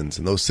citizens.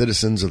 And those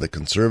citizens are the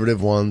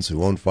conservative ones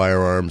who own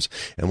firearms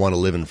and want to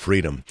live in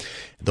freedom.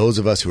 Those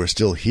of us who are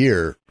still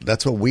here,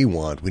 that's what we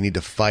want. We need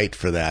to fight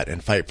for that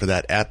and fight for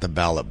that at the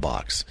ballot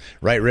box.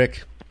 Right,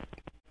 Rick?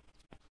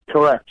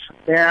 Correct.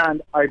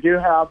 And I do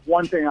have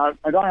one thing. I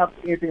don't have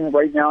anything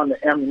right now on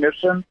the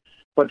ammunition,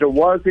 but there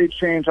was a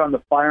change on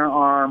the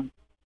firearm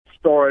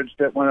storage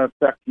that went into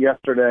effect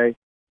yesterday,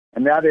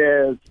 and that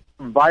is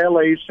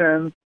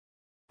violations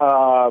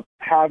of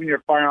having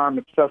your firearm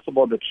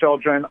accessible to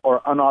children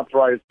or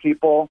unauthorized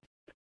people,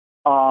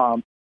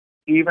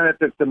 even if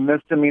it's a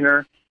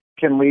misdemeanor,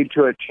 can lead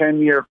to a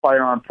 10-year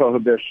firearm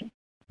prohibition.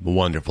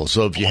 Wonderful.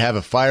 So if you have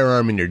a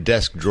firearm in your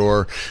desk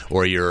drawer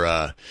or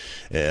your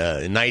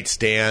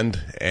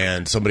nightstand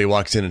and somebody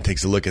walks in and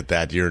takes a look at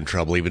that, you're in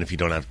trouble, even if you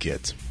don't have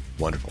kids.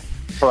 Wonderful.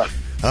 Correct.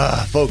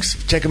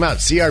 Folks, check them out,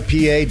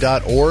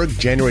 crpa.org,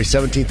 January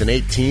 17th and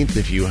 18th.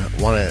 If you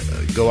want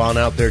to go on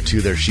out there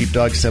to their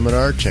sheepdog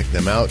seminar, check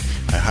them out.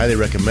 I highly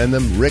recommend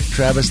them. Rick,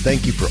 Travis,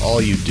 thank you for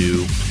all you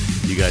do.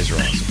 You guys are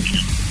awesome.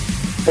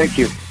 Thank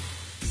you.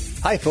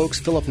 Hi, folks.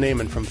 Philip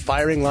Naiman from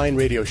Firing Line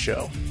Radio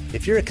Show.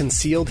 If you're a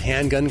concealed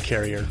handgun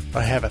carrier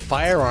or have a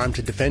firearm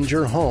to defend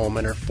your home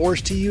and are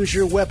forced to use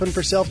your weapon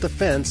for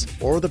self-defense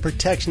or the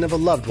protection of a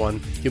loved one,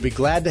 you'll be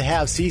glad to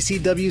have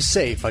CCW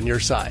Safe on your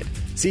side.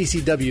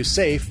 CCW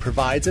Safe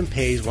provides and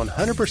pays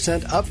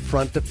 100%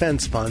 upfront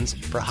defense funds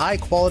for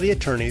high-quality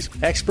attorneys,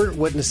 expert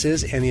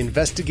witnesses, and the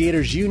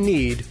investigators you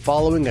need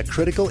following a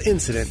critical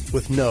incident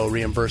with no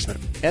reimbursement.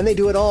 And they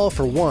do it all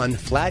for one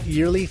flat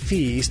yearly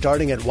fee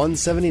starting at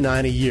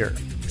 $179 a year.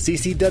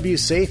 CCW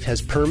Safe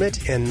has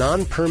permit and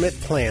non-permit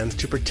plans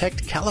to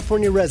protect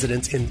California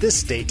residents in this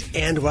state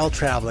and while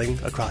traveling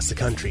across the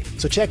country.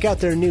 So check out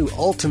their new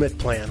Ultimate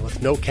Plan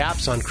with no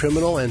caps on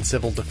criminal and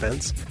civil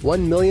defense,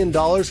 $1 million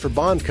for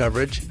bond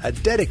coverage, a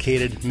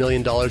dedicated $1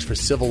 million for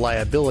civil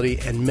liability,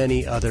 and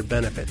many other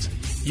benefits.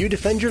 You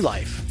defend your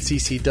life.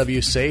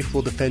 CCW Safe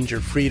will defend your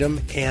freedom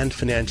and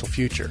financial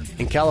future.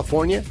 In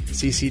California,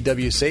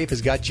 CCW Safe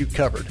has got you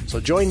covered. So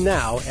join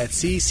now at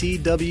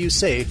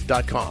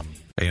ccwsafe.com.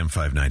 AM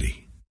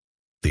 590,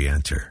 The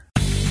Answer.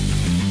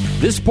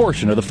 This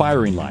portion of the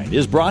firing line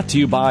is brought to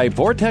you by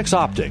Vortex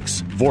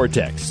Optics.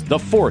 Vortex, the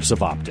force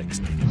of optics.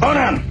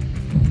 Conan,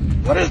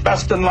 what is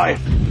best in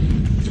life?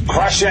 To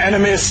crush your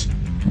enemies,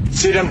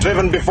 see them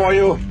driven before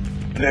you,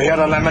 and to hear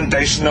the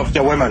lamentation of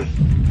your women.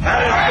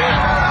 That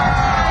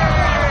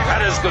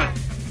is good.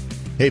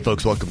 Hey,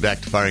 folks, welcome back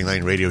to Firing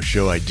Line Radio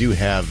Show. I do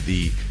have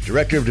the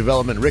Director of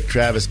Development, Rick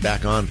Travis,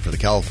 back on for the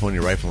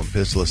California Rifle and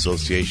Pistol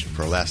Association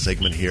for our last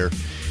segment here.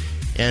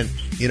 And,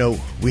 you know,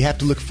 we have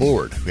to look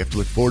forward. We have to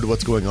look forward to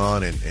what's going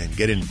on and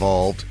get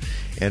involved.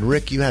 And,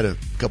 Rick, you had a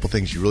couple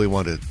things you really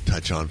wanted to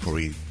touch on before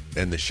we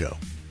end the show.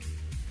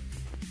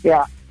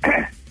 Yeah.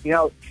 You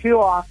know, too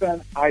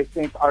often I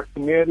think our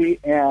community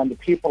and the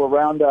people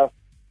around us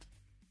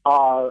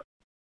are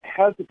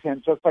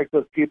hesitant, just like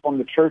those people in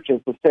the churches,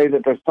 to say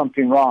that there's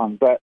something wrong.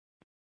 But,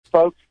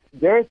 folks,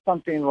 there is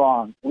something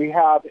wrong. We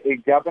have a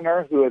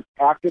governor who is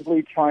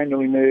actively trying to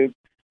remove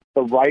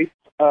the rights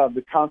of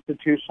the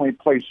constitutionally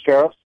placed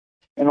sheriffs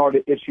in order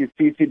to issue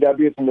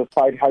CCWs and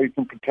decide how you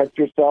can protect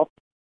yourself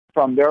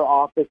from their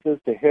offices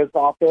to his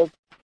office.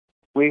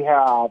 We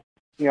have,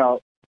 you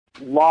know,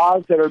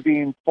 laws that are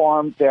being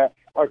formed that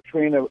are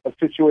creating a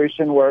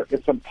situation where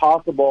it's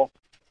impossible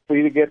for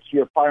you to get to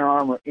your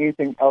firearm or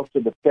anything else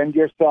to defend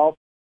yourself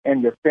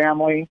and your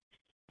family.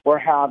 We're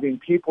having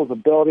people's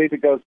ability to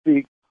go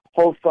seek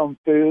wholesome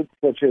foods,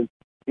 such as,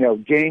 you know,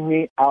 game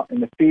meat out in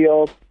the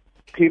field,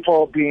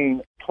 people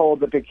being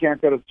told that they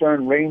can't go to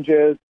certain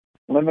ranges,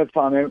 limits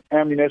on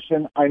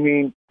ammunition. I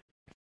mean,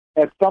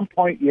 at some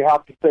point you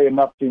have to say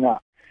enough's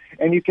enough.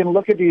 And you can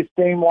look at these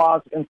same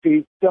laws and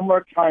see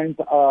similar kinds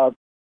of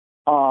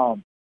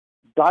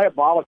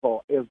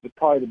diabolical is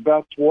probably the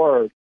best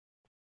word,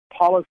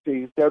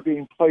 policies that are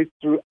being placed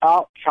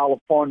throughout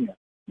California.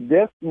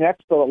 This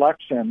next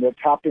election that's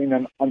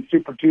happening on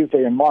Super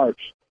Tuesday in March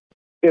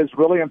is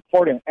really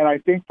important. And I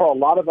think for a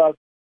lot of us,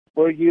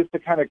 we're used to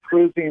kind of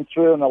cruising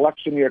through an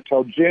election year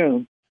till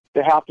June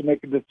to have to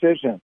make a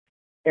decision.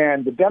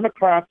 And the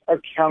Democrats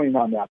are counting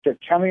on that. They're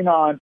counting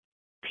on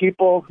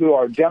people who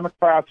are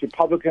Democrats,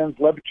 Republicans,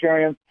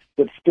 Libertarians,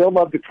 that still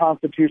love the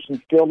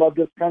Constitution, still love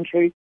this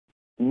country,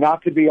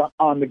 not to be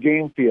on the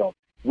game field.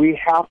 We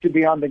have to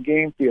be on the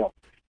game field.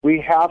 We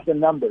have the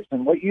numbers.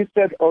 And what you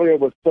said earlier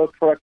was so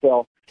correct,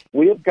 Phil.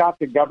 We have got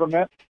the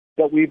government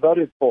that we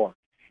voted for.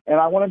 And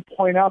I want to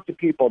point out to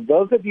people,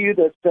 those of you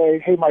that say,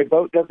 hey, my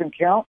vote doesn't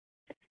count,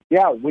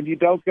 yeah, when you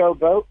don't go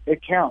vote,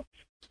 it counts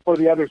for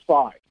the other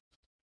side.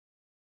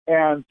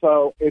 And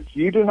so if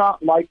you do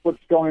not like what's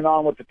going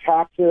on with the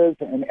taxes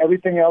and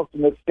everything else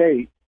in the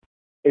state,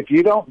 if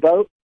you don't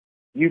vote,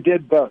 you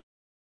did vote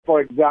for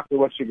exactly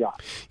what you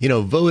got. You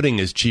know, voting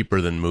is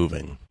cheaper than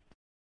moving.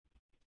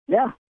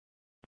 Yeah.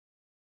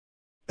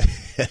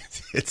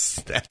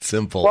 It's that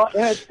simple. Well,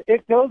 and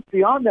it goes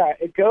beyond that.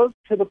 It goes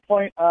to the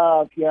point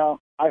of, you know,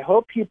 I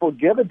hope people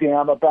give a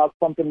damn about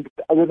something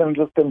other than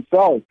just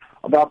themselves,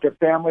 about their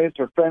families,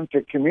 their friends,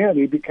 their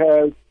community,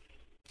 because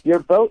your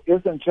vote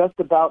isn't just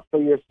about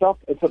for yourself,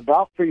 it's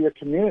about for your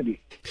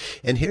community.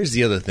 And here's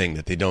the other thing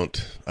that they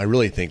don't, I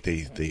really think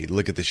they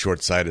look at the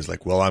short side as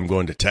like, well, I'm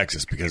going to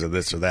Texas because of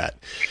this or that.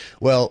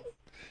 Well,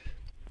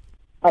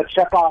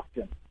 check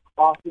Austin.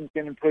 Austin's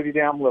getting pretty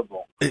damn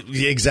liberal.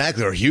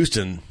 Exactly. Or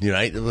Houston,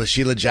 right? Well,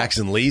 Sheila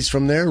Jackson Lee's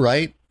from there,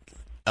 right?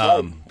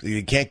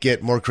 You can't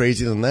get more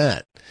crazy than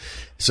that.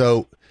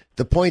 So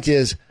the point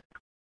is,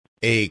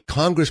 a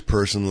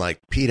congressperson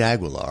like Pete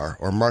Aguilar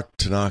or Mark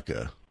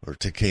Tanaka or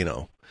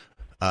Takano,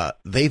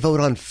 they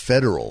vote on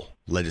federal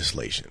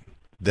legislation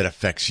that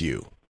affects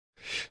you.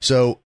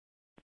 So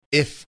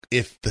if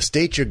the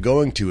state you're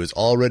going to is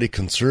already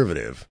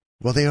conservative,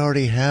 well, they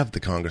already have the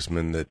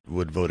congressman that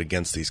would vote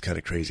against these kind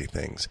of crazy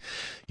things.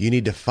 You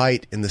need to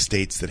fight in the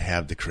states that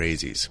have the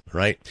crazies,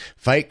 right?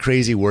 Fight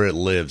crazy where it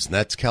lives, and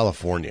that's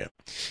California.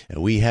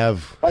 And we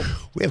have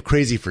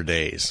crazy for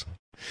days.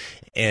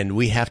 And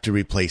we have to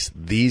replace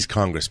these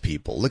Congress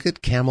people. Look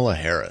at Kamala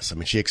Harris. I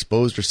mean, she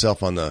exposed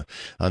herself on the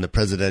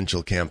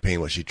presidential campaign,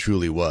 what she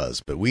truly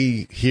was. But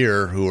we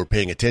here, who were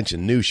paying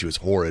attention, knew she was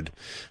horrid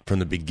from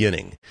the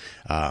beginning.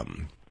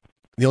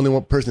 The only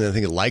one person that I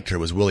think liked her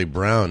was Willie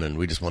Brown, and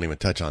we just won't even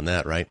touch on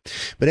that, right?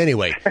 But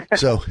anyway,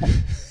 so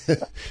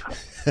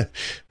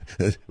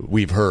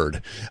we've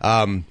heard.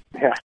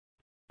 Yeah.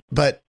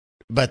 But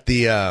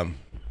the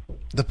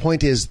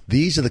point is,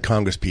 these are the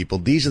Congress people.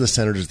 These are the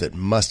senators that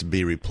must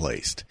be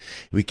replaced.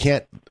 We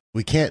can't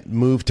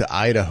move to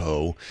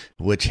Idaho,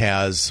 which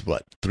has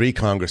 3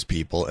 Congress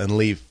people, and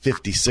leave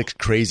 56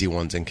 crazy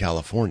ones in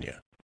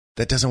California.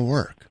 That doesn't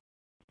work.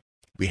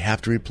 We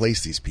have to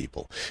replace these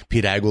people.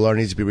 Pete Aguilar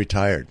needs to be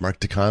retired. Mark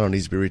Takano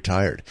needs to be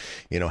retired.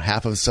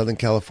 Half of Southern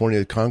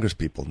California Congress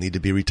people need to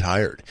be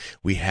retired.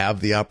 We have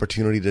the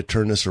opportunity to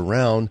turn this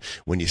around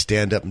when you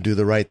stand up and do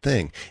the right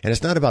thing. And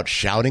it's not about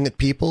shouting at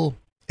people.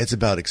 It's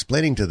about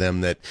explaining to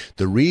them that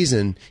the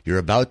reason you're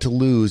about to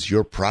lose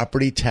your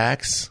property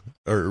tax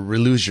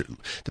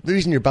the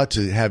reason you're about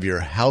to have your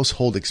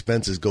household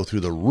expenses go through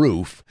the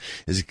roof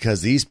is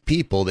because these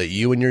people that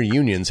you and your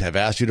unions have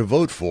asked you to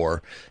vote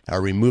for are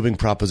removing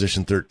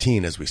Proposition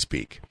 13 as we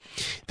speak.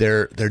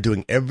 They're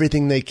doing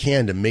everything they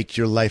can to make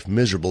your life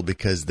miserable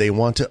because they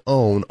want to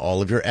own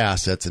all of your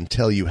assets and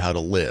tell you how to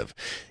live.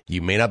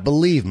 You may not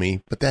believe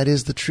me, but that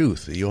is the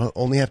truth. You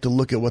only have to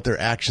look at what their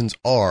actions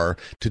are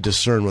to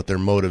discern what their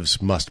motives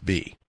must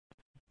be.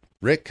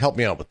 Rick, help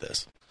me out with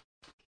this.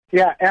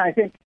 Yeah, and I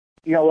think,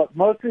 what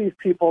most of these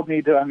people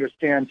need to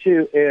understand,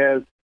 too,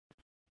 is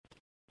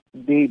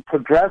the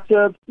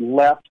progressive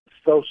left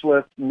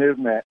socialist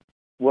movement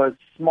was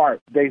smart.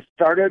 They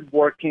started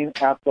working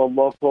at the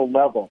local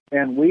level,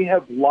 and we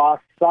have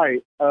lost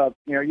sight of,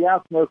 you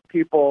ask most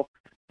people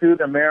who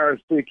the mayor or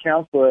city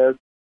council is,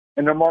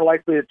 and they're more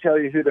likely to tell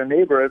you who their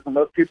neighbor is, and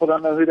most people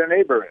don't know who their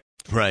neighbor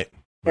is. Right.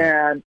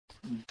 And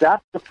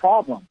that's the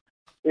problem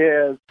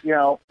is,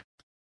 even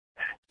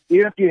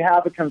if you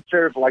have a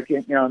conservative, like,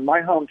 in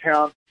my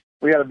hometown,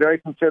 we had a very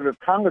conservative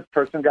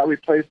congressperson got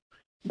replaced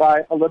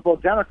by a liberal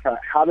Democrat.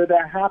 How did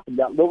that happen?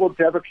 That liberal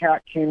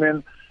Democrat came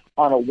in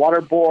on a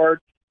water board,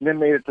 and then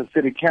made it to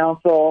city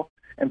council,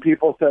 and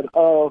people said,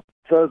 oh,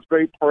 throws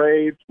great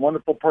parades,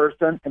 wonderful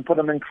person, and put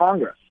him in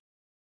Congress.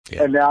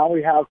 Yeah. And now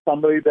we have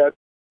somebody that's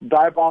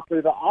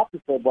diabolically the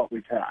opposite of what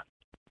we've had.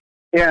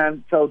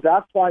 And so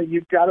that's why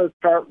you've got to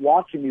start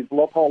watching these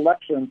local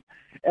elections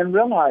and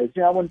realize,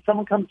 when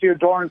someone comes to your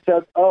door and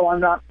says, oh,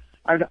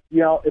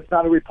 it's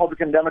not a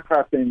Republican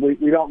Democrat thing.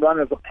 We don't run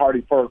as a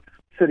party for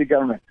city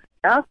government.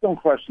 Ask them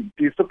questions.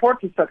 Do you support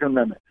the Second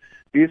Amendment?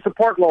 Do you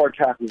support lower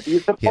taxes? Do you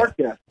support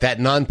that? That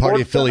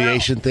non-party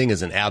affiliation thing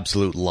is an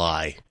absolute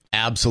lie.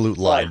 Absolute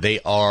lie. Right. They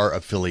are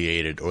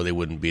affiliated or they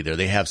wouldn't be there.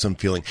 They have some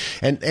feeling.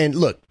 And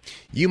look,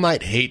 you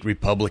might hate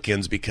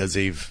Republicans because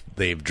they've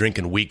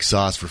drinking weak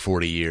sauce for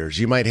 40 years.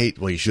 You might hate,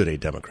 you should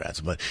hate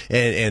Democrats, but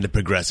and the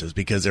progressives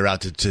because they're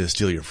out to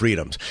steal your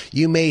freedoms.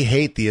 You may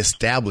hate the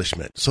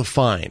establishment. So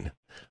fine.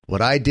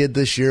 What I did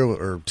this year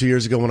or 2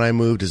 years ago when I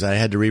moved is I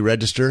had to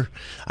re-register.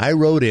 I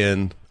wrote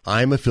in,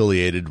 I'm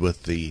affiliated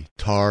with the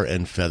Tar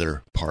and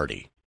Feather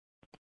Party.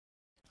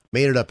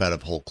 Made it up out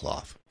of whole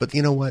cloth. But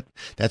you know what?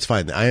 That's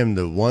fine. I am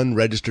the one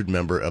registered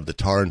member of the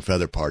Tar and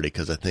Feather Party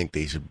because I think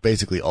they should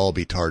basically all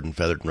be tarred and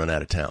feathered and run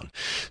out of town.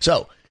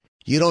 So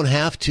you don't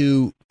have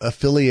to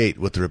affiliate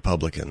with the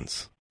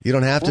Republicans. You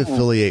don't have to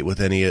affiliate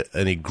with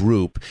any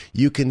group.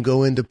 You can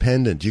go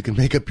independent. You can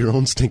make up your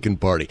own stinking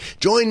party.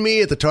 Join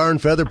me at the Tar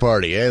and Feather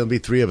Party. There'll be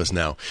 3 of us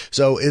now.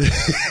 So,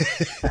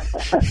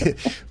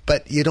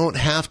 but you don't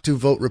have to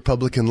vote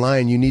Republican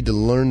line. You need to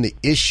learn the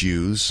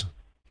issues.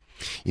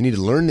 You need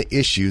to learn the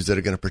issues that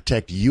are going to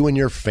protect you and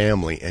your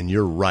family and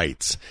your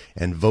rights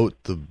and vote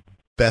the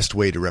best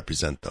way to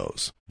represent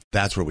those.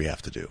 That's what we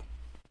have to do.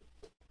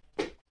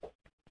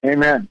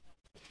 Amen.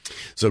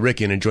 So, Rick,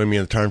 you going to join me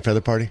in the Tar and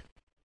Feather Party?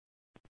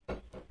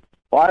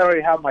 Well, I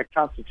already have my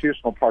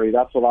constitutional party.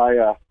 That's what I.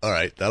 All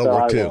right, that'll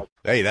work too.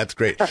 Hey, that's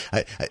great.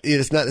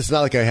 It's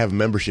not like I have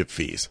membership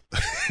fees.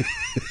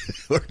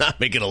 We're not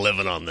making a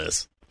living on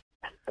this.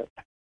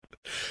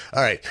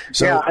 All right.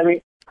 So, yeah,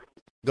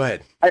 go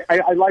ahead.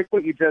 I like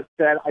what you just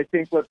said. I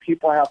think what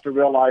people have to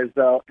realize,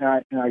 though,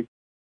 and I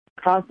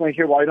constantly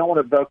hear, I don't want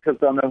to vote because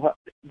they'll know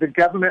the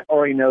government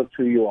already knows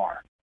who you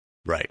are.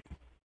 Right.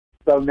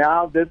 So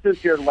now this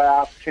is your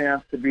last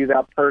chance to be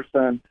that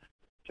person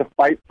to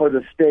fight for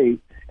the state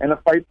and to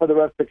fight for the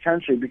rest of the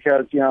country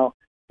because, you're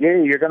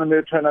going to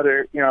move to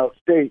another,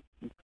 state.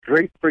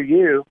 Great for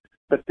you.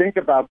 But think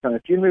about that.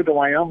 If you move to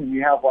Wyoming,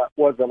 you have,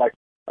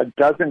 a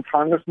dozen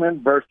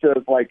congressmen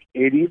versus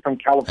 80 from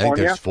California? I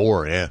think there's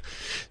 4, yeah.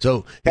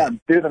 So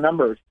do the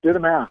numbers. Do the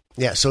math.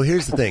 Yeah, so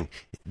here's the thing.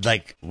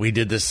 We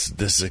did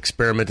this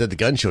experiment at the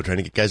gun show trying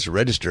to get guys to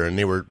register, and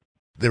there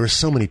were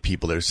so many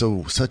people there,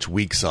 such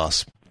weak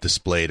sauce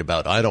displayed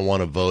about, I don't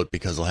want to vote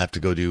because I'll have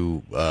to go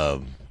do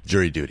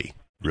jury duty.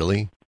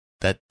 Really?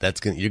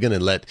 You're going to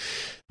let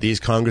these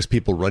Congress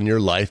people run your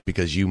life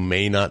because you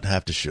may not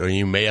have to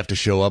you may have to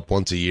show up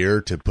once a year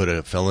to put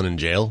a felon in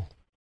jail?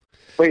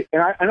 Wait,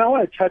 and I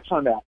want to touch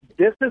on that.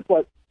 This is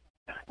what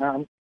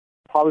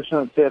probably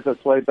shouldn't say it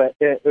this way, but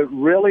it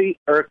really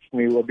irks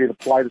me. Would be the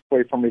politest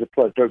way for me to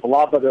put it. There's a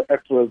lot of other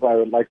extras I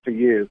would like to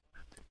use.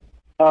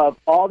 Of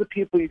all the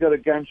people you go to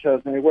gun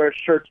shows and they wear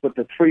shirts with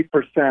the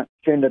 3%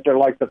 saying that they're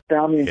like the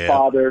founding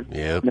fathers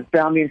and the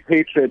founding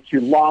patriots,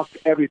 you lost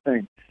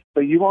everything.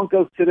 But you won't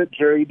go sit at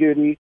jury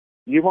duty.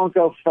 You won't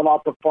go fill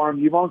out the form.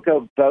 You won't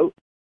go vote.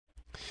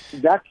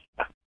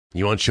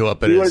 You won't show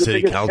up at a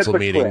city council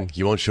meeting.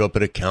 You won't show up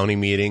at a county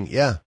meeting.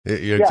 Yeah,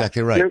 you're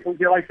exactly right.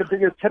 You're like the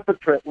biggest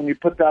hypocrite when you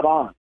put that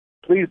on.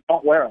 Please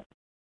don't wear it.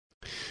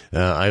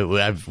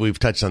 We've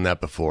touched on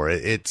that before.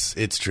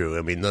 It's true.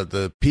 I mean,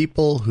 the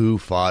people who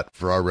fought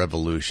for our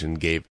revolution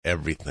gave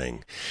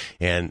everything,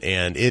 and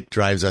it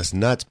drives us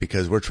nuts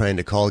because we're trying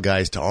to call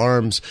guys to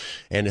arms,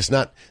 and it's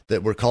not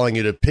that we're calling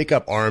you to pick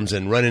up arms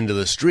and run into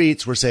the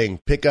streets. We're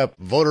saying pick up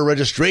voter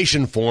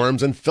registration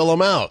forms and fill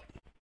them out.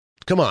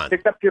 Come on.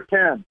 Pick up your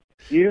pen.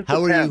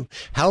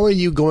 How are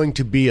you going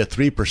to be a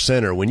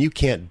 3%er when you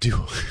can't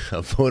do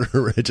a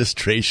voter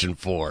registration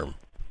form?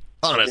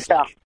 Honestly.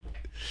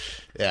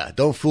 Yeah,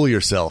 don't fool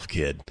yourself,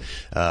 kid.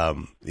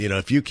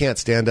 If you can't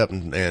stand up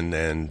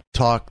and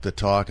talk the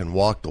talk and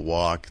walk the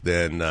walk,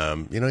 then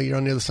you're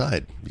on the other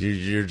side.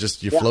 You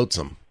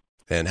flotsam.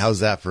 And how's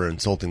that for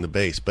insulting the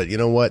base? But you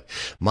know what?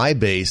 My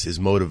base is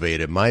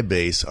motivated. My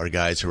base are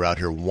guys who are out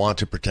here want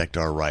to protect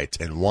our rights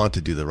and want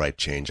to do the right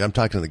change. I'm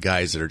talking to the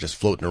guys that are just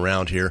floating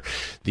around here,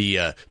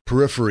 the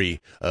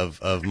periphery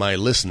of my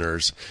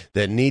listeners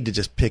that need to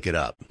just pick it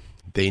up.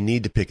 They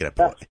need to pick it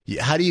up.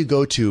 How do you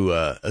go to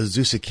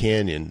Azusa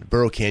Canyon,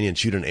 Burrow Canyon,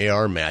 shoot an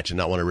AR match and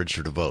not want to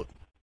register to vote?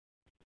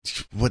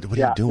 What are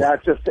you doing?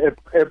 That's just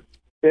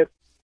it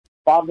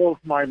boggles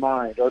my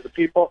mind. Or the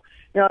people,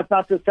 it's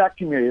not just that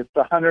community. It's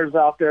the hunters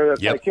out there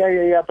that's like,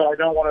 yeah, but I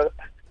don't want to.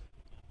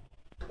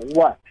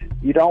 What?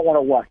 You don't want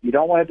to what? You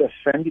don't want to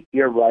defend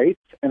your rights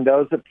and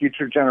those of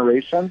future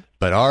generations?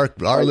 But our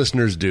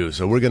listeners do,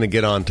 so we're going to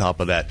get on top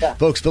of that. Yeah.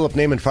 Folks, Philip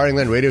Naiman, Firing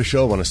Line Radio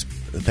Show. I want to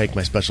thank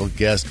my special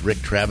guest, Rick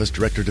Travis,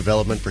 Director of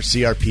Development for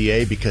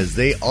CRPA, because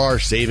they are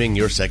saving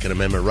your Second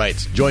Amendment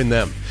rights. Join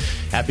them.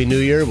 Happy New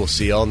Year. We'll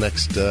see you all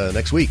next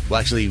week. Well,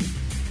 actually,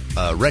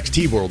 Rex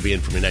Tibor will be in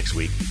for me next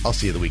week. I'll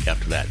see you the week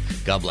after that.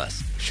 God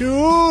bless.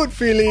 Shoot,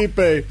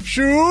 Felipe.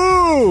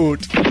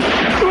 Shoot.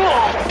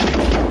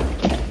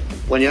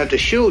 When you have to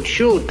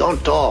shoot,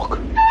 don't talk.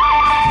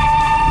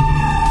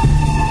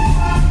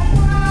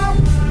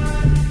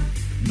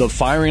 The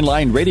Firing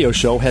Line Radio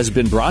Show has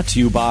been brought to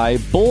you by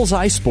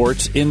Bullseye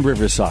Sports in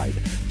Riverside,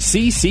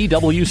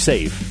 CCW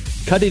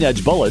Safe, Cutting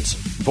Edge Bullets,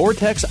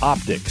 Vortex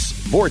Optics,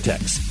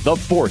 Vortex, the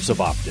Force of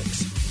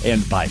Optics,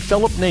 and by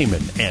Philip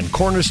Naiman and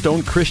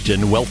Cornerstone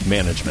Christian Wealth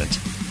Management.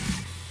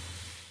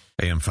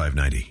 AM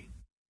 590,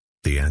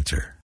 The Answer.